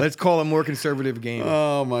 Let's call a more conservative game.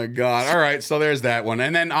 Oh my God. All right. So there's that one.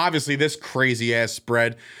 And then obviously this crazy ass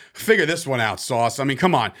spread. Figure this one out, Sauce. I mean,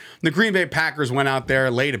 come on. The Green Bay Packers went out there,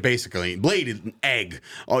 laid an egg,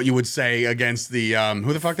 you would say, against the,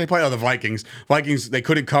 who the fuck they play? Oh, the Vikings. Vikings, they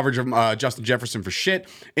couldn't coverage Justin Jefferson for shit.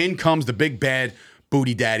 In comes the big bad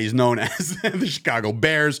booty daddies known as the Chicago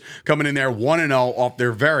Bears, coming in there 1-0 off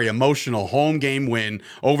their very emotional home game win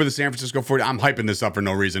over the San Francisco 40. I'm hyping this up for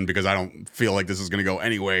no reason because I don't feel like this is going to go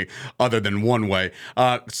any way other than one way.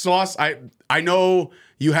 Sauce, I know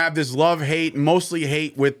you have this love-hate, mostly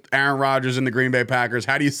hate with Aaron Rodgers and the Green Bay Packers.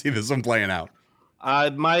 How do you see this one playing out?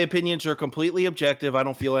 My opinions are completely objective. I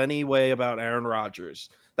don't feel any way about Aaron Rodgers.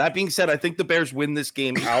 That being said, I think the Bears win this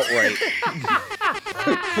game outright.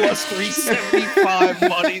 Plus 375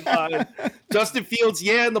 money line. Justin Fields,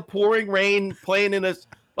 in the pouring rain, playing in a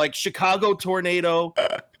Chicago tornado.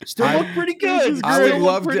 Still look pretty good.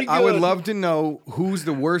 I would love to know who's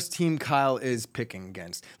the worst team Kyle is picking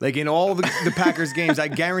against. Like in all the Packers games, I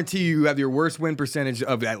guarantee you have your worst win percentage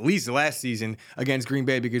of at least last season against Green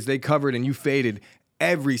Bay because they covered and you faded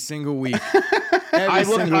every single week. I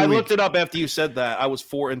looked it up after you said that. I was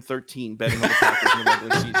 4-13 betting on the Packers in the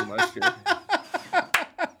regular season last year.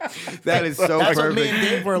 That is so That's perfect. what me and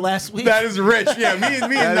Dave were last week. That is rich. Yeah,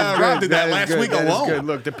 me and Rob did that is last good. week That is alone. good.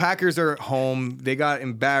 Look, the Packers are at home. They got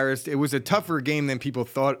embarrassed. It was a tougher game than people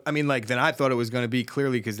thought. I mean, than I thought it was going to be,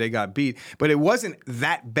 clearly, because they got beat. But it wasn't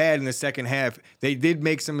that bad in the second half. They did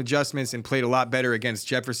make some adjustments and played a lot better against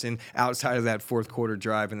Jefferson outside of that fourth quarter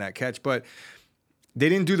drive and that catch. But they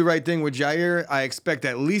didn't do the right thing with Jair. I expect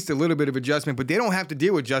at least a little bit of adjustment, but they don't have to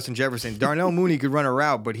deal with Justin Jefferson. Darnell Mooney could run a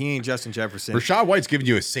route, but he ain't Justin Jefferson. Rashad White's giving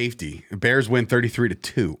you a safety. Bears win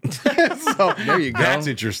 33-2. So there you go. That's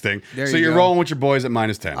interesting. There So you you're go. rolling with your boys at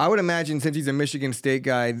 -10. I would imagine since he's a Michigan State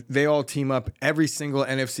guy, they all team up. Every single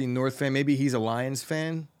NFC North fan. Maybe he's a Lions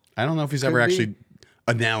fan. I don't know if he's ever be. actually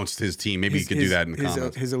announced his team. Maybe he could do that in the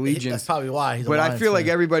comments. His That's allegiance. probably why. He's a But I Lions feel like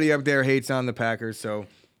fan. everybody up there hates on the Packers, so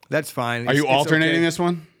that's fine. Are you It's alternating okay. this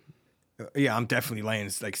one? Yeah, I'm definitely laying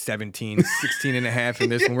 17, 16 and a half in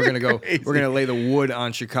this one. We're gonna lay the wood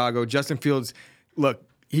on Chicago. Justin Fields, look,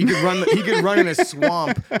 he could run in a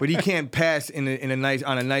swamp, but he can't pass on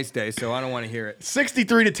a nice day. So I don't want to hear it.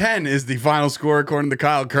 63-10 is the final score according to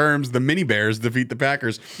Kyle Kerms. The Mini Bears defeat the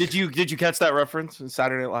Packers. Did you catch that reference in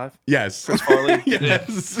Saturday Night Live? Yes. Farley?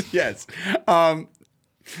 Yes.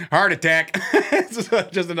 Heart attack.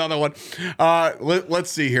 Just another one.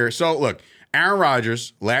 Let's see here. So look, Aaron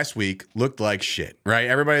Rodgers last week looked like shit, right?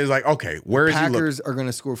 Everybody's like, okay, where is he? Packers are going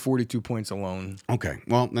to score 42 points alone. Okay,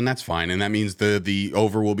 well, then that's fine. And that means the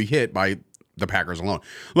over will be hit by the Packers alone.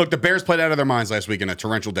 Look, the Bears played out of their minds last week in a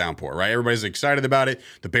torrential downpour, right? Everybody's excited about it.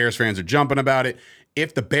 The Bears fans are jumping about it.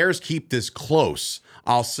 If the Bears keep this close,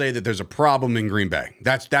 I'll say that there's a problem in Green Bay.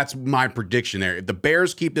 That's my prediction there. If the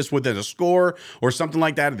Bears keep this within a score or something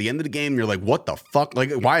like that at the end of the game, you're like, what the fuck?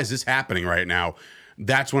 Like, why is this happening right now?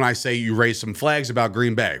 That's when I say you raise some flags about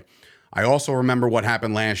Green Bay. I also remember what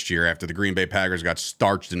happened last year after the Green Bay Packers got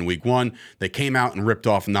starched in week 1. They came out and ripped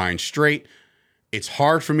off 9 straight. It's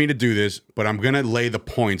hard for me to do this, but I'm going to lay the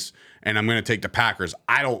points, and I'm going to take the Packers.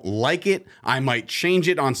 I don't like it. I might change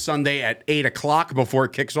it on Sunday at 8 o'clock before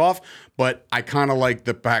it kicks off, but I kind of like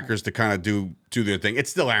the Packers to kind of do their thing. It's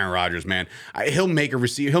still Aaron Rodgers, man. He'll make a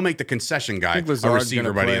receiver. He'll make the concession guy a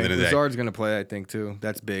receiver by the end of the day. Lazard's going to play, I think, too.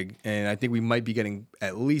 That's big. And I think we might be getting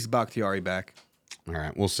at least Bakhtiari back. All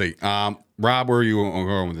right, we'll see. Rob, where are you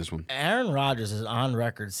going with this one? Aaron Rodgers is on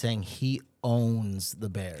record saying he owns the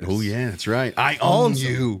Bears. Oh yeah, that's right. I own Owns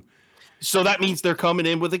them. you. So that means they're coming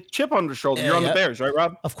in with a chip on their shoulder. You're on the Yeah. Bears, right,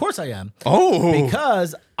 Rob? Of course I am. Oh,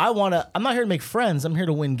 Because I'm not here to make friends. I'm here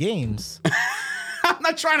to win games. I'm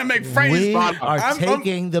not trying to make friends. We Rob. are I'm-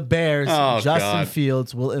 taking the Bears. Oh, Justin God.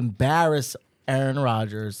 Fields will embarrass Aaron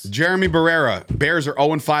Rodgers. Jeremy Barrera. Bears are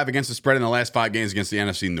 0-5 against the spread in the last 5 games against the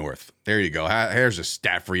NFC North. There you go. Here's a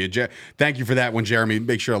stat for you. Thank you for that one, Jeremy.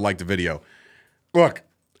 Make sure to like the video. Look,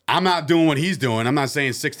 I'm not doing what he's doing. I'm not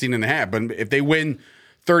saying 16.5, but if they win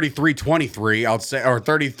 33-23, I'll say, or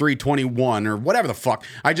 33-21, or whatever the fuck,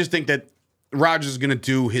 I just think that Rodgers is going to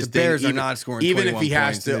do his thing. Bears are not scoring even if he 21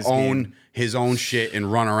 has points in to this own game. his own shit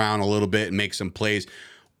and run around a little bit and make some plays.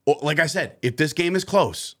 Like I said, if this game is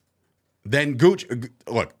close, then Gooch,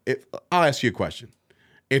 look, I'll ask you a question.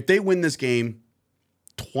 If they win this game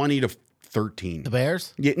 20-13, The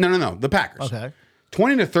Bears? yeah, no, the Packers. Okay.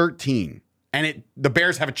 20-13, and the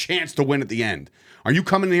Bears have a chance to win at the end. Are you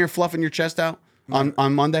coming in here fluffing your chest out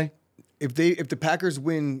on Monday? If the Packers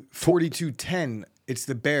win 42-10, it's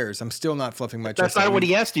the Bears. I'm still not fluffing my chest. That's not out. what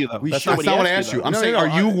he asked you, though. That's That's not what I asked you. I'm saying, are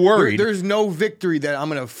you worried? There's no victory that I'm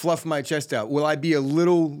going to fluff my chest out. Will I be a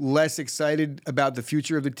little less excited about the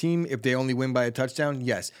future of the team if they only win by a touchdown?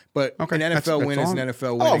 Yes. But Okay, an that's NFL win is an all.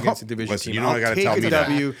 NFL win Oh, against a division listen, team. you don't I'll gotta take tell a me that.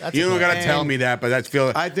 W. That's You don't got to And tell me that, but I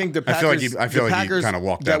feel I think the I feel like Packers. I feel the like Packers you kind of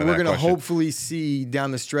walked that out of we're that gonna question. hopefully see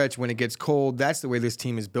down the stretch when it gets cold. That's the way this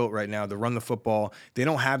team is built right now. To run the football, they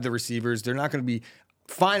don't have the receivers. They're not going to be.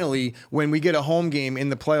 Finally, when we get a home game in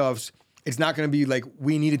the playoffs, it's not going to be like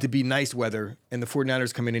we needed to be nice weather and the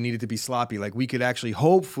 49ers come in and needed to be sloppy. Like we could actually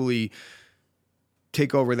hopefully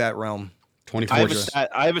take over that realm. 24.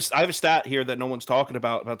 I have a stat here that no one's talking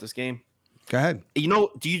about this game. Go ahead. You know,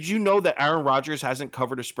 did you know that Aaron Rodgers hasn't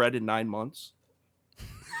covered a spread in 9 months?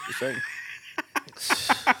 Just saying.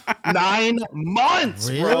 9 months,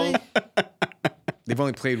 Really? bro. They've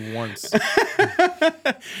only played once.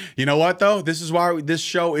 You know what, though? This is why this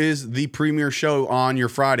show is the premier show on your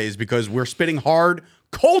Fridays, because we're spitting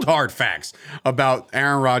cold hard facts about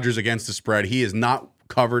Aaron Rodgers against the spread. He has not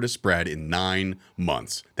covered a spread in 9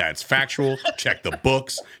 months. That's factual. Check the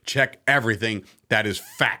books. Check everything. That is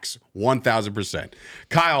facts. 1,000%.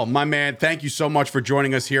 Kyle, my man, thank you so much for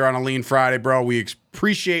joining us here on a Lean Friday, bro. We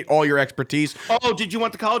appreciate all your expertise. Oh, did you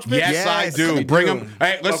want the college pick? Yes, I Yes, do. we Bring do. them.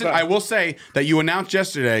 Hey, listen, Okay. I will say that you announced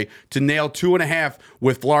yesterday to nail 2.5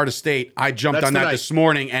 with Florida State. I jumped That's on that tonight. this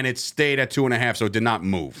morning, and it stayed at 2.5, so it did not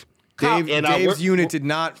move. And, Dave's unit did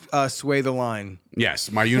not sway the line.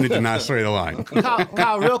 Yes, my unit did not sway the line.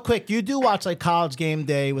 Kyle, real quick, you do watch like College Game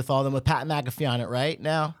Day with all them with Pat McAfee on it, right?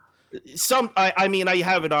 Now I mean, I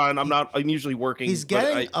have it on. I'm usually working. he's but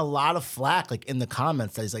getting a lot of flack, like in the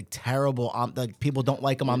comments, that he's like terrible. Like people don't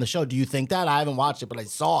like him on the show. Do you think that? I haven't watched it, but I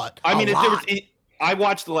saw it. I mean, a lot. I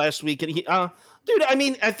watched the last week, and he, dude. I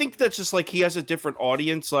mean, I think that's just like he has a different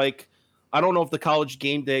audience. Like, I don't know if the College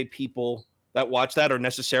Game Day people that watch that are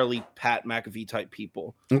necessarily Pat McAfee type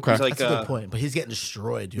people. Okay. He's like, That's a good point, but he's getting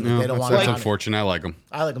destroyed, dude. No, they don't that's, want that's him. unfortunate. I like him.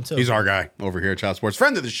 I like him too. He's our guy over here at Child Sports.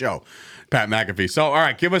 Friend of the show, Pat McAfee. So, all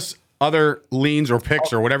right, give us other leans or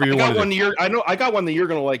picks or whatever you I want got to one do. that you're. I know. I got one that you're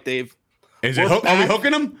gonna like, Dave. Is it? We're Are we back.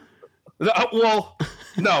 hooking him? Well,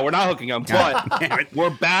 no, we're not hooking them. Damn But it. we're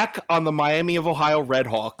back on the Miami of Ohio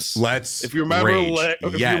Redhawks. Let's If you remember, rage.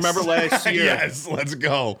 if you Yes. remember last year, Yes, let's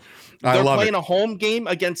go. I they're love playing it. a home game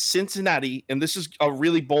against Cincinnati, and this is a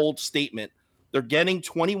really bold statement. They're getting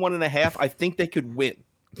 21.5. I think they could win.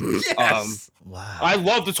 Yes. Wow. I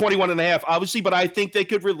love the 21.5, obviously, but I think they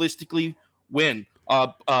could realistically win.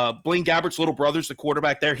 Blaine Gabbert's little brother's the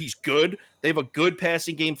quarterback there. He's good. They have a good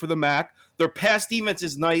passing game for the MAC. Their pass defense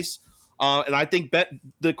is nice. And I think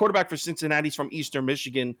the quarterback for Cincinnati's from Eastern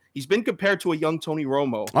Michigan. He's been compared to a young Tony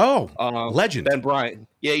Romo. Oh, legend. Ben Bryant.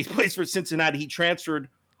 Yeah, he plays for Cincinnati. He transferred,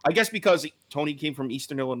 I guess, because Tony came from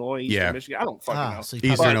Eastern Illinois, Eastern Michigan. I don't fucking know. So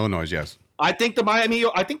Eastern But- Illinois, yes. I think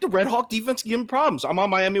the Red Hawk defense give him problems. I'm on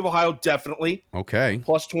Miami of Ohio, definitely. Okay.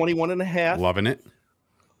 Plus 21.5. Loving it.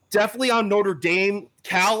 Definitely on Notre Dame.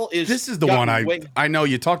 Cal is. This is the gotten one I know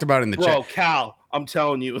you talked about in the Bro, chat. Cal, I'm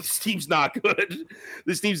telling you, this team's not good.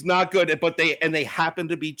 This team's not good, but they happen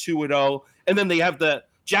to be 2-0. And then they have the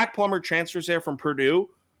Jack Plummer transfers there from Purdue.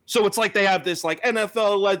 So it's like they have this like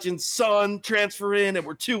NFL legend son transfer in, and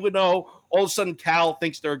we're 2-0. All of a sudden, Cal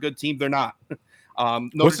thinks they're a good team. They're not. Notre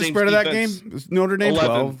What's the Dame's spread of that defense- game? Is Notre Dame 11.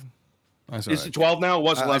 12. That's all Is it right. 12 now? It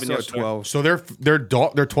was I 11 saw yesterday. 12. So they're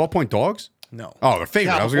 12-point dogs? No. Oh, they're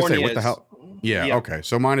favorite. I was gonna say, California what the is. hell? Yeah, Yeah. okay.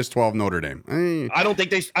 So minus 12 Notre Dame. I don't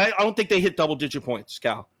think they hit double digit points,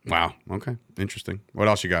 Cal. Wow. Okay. Interesting. What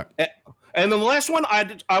else you got? And then the last one,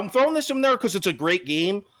 I'm throwing this in there because it's a great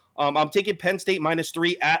game. I'm taking Penn State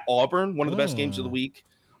 -3 at Auburn, one of the best games of the week.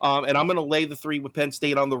 And I'm going to lay the 3 with Penn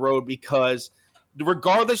State on the road because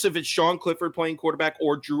regardless if it's Sean Clifford playing quarterback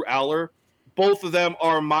or Drew Aller, both of them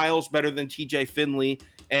are miles better than TJ Finley.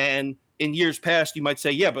 And in years past, you might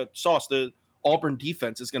say, yeah, but Sauce, the Auburn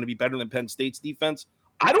defense is going to be better than Penn State's defense.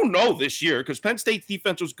 I don't know this year because Penn State's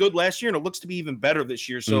defense was good last year and it looks to be even better this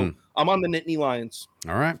year. So I'm on the Nittany Lions.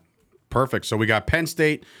 All right. Perfect. So we got Penn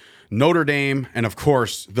State, Notre Dame, and of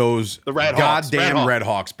course, those goddamn Red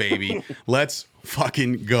Hawks, baby. Let's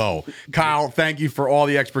fucking go. Kyle, thank you for all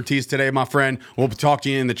the expertise today, my friend. We'll talk to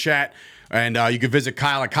you in the chat. And you can visit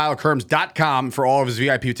Kyle at kylekerms.com for all of his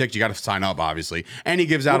VIP tickets. You got to sign up, obviously. And he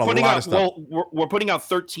gives out a lot of stuff. Well, we're putting out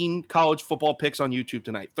 13 college football picks on YouTube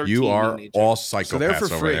tonight. 13 you are all psychopaths so they're for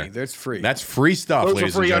over free. there. That's free. That's free stuff, Those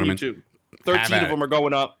ladies are free and on gentlemen. YouTube. 13 of them are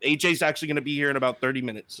going up. AJ's actually going to be here in about 30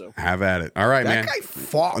 minutes. So have at it. All right, man. That guy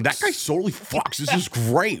fucks. That guy solely fucks. This is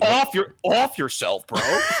great. off yourself, bro. All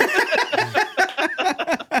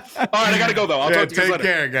right, I got to go, though. I'll talk to you later. Take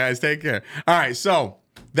care, guys. Take care. All right, so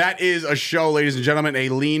that is a show, ladies and gentlemen, a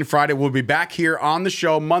Lean Friday. We'll be back here on the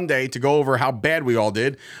show Monday to go over how bad we all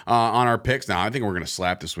did on our picks. Now, I think we're going to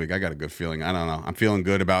slap this week. I got a good feeling. I don't know. I'm feeling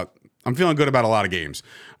good about a lot of games.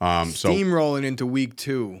 Steamrolling into week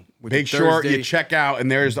 2. Make sure you check out,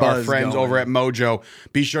 and there's our friends over at Mojo.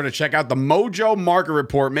 Be sure to check out the Mojo Market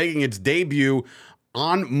Report making its debut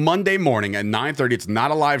on Monday morning at 9:30. It's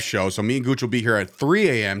not a live show, so me and Gooch will be here at 3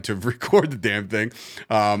 a.m. to record the damn thing.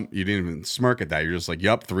 You didn't even smirk at that. You're just like,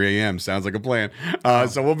 yup, 3 a.m. Sounds like a plan.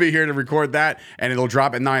 So we'll be here to record that, and it'll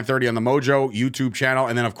drop at 9:30 on the Mojo YouTube channel.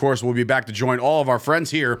 And then, of course, we'll be back to join all of our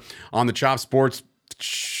friends here on the Chop Sports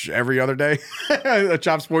every other day, a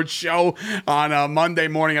Chop Sports show on Monday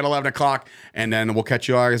morning at 11 o'clock. And then we'll catch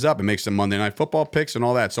you guys up and make some Monday Night Football picks and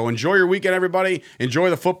all that. So enjoy your weekend, everybody. Enjoy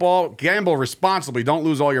the football. Gamble responsibly. Don't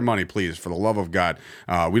lose all your money, please, for the love of God.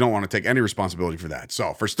 We don't want to take any responsibility for that.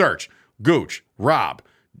 So for Sturch, Gooch, Rob,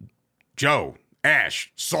 Joe,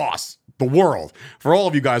 Ash, Sauce, the world, for all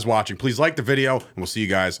of you guys watching, please like the video, and we'll see you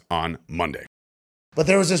guys on Monday. But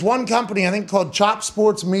there was this one company, I think, called Chop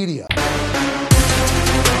Sports Media.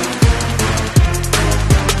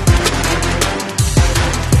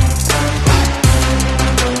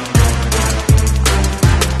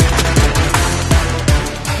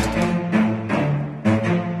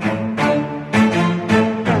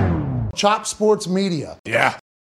 Chop Sports Media. Yeah.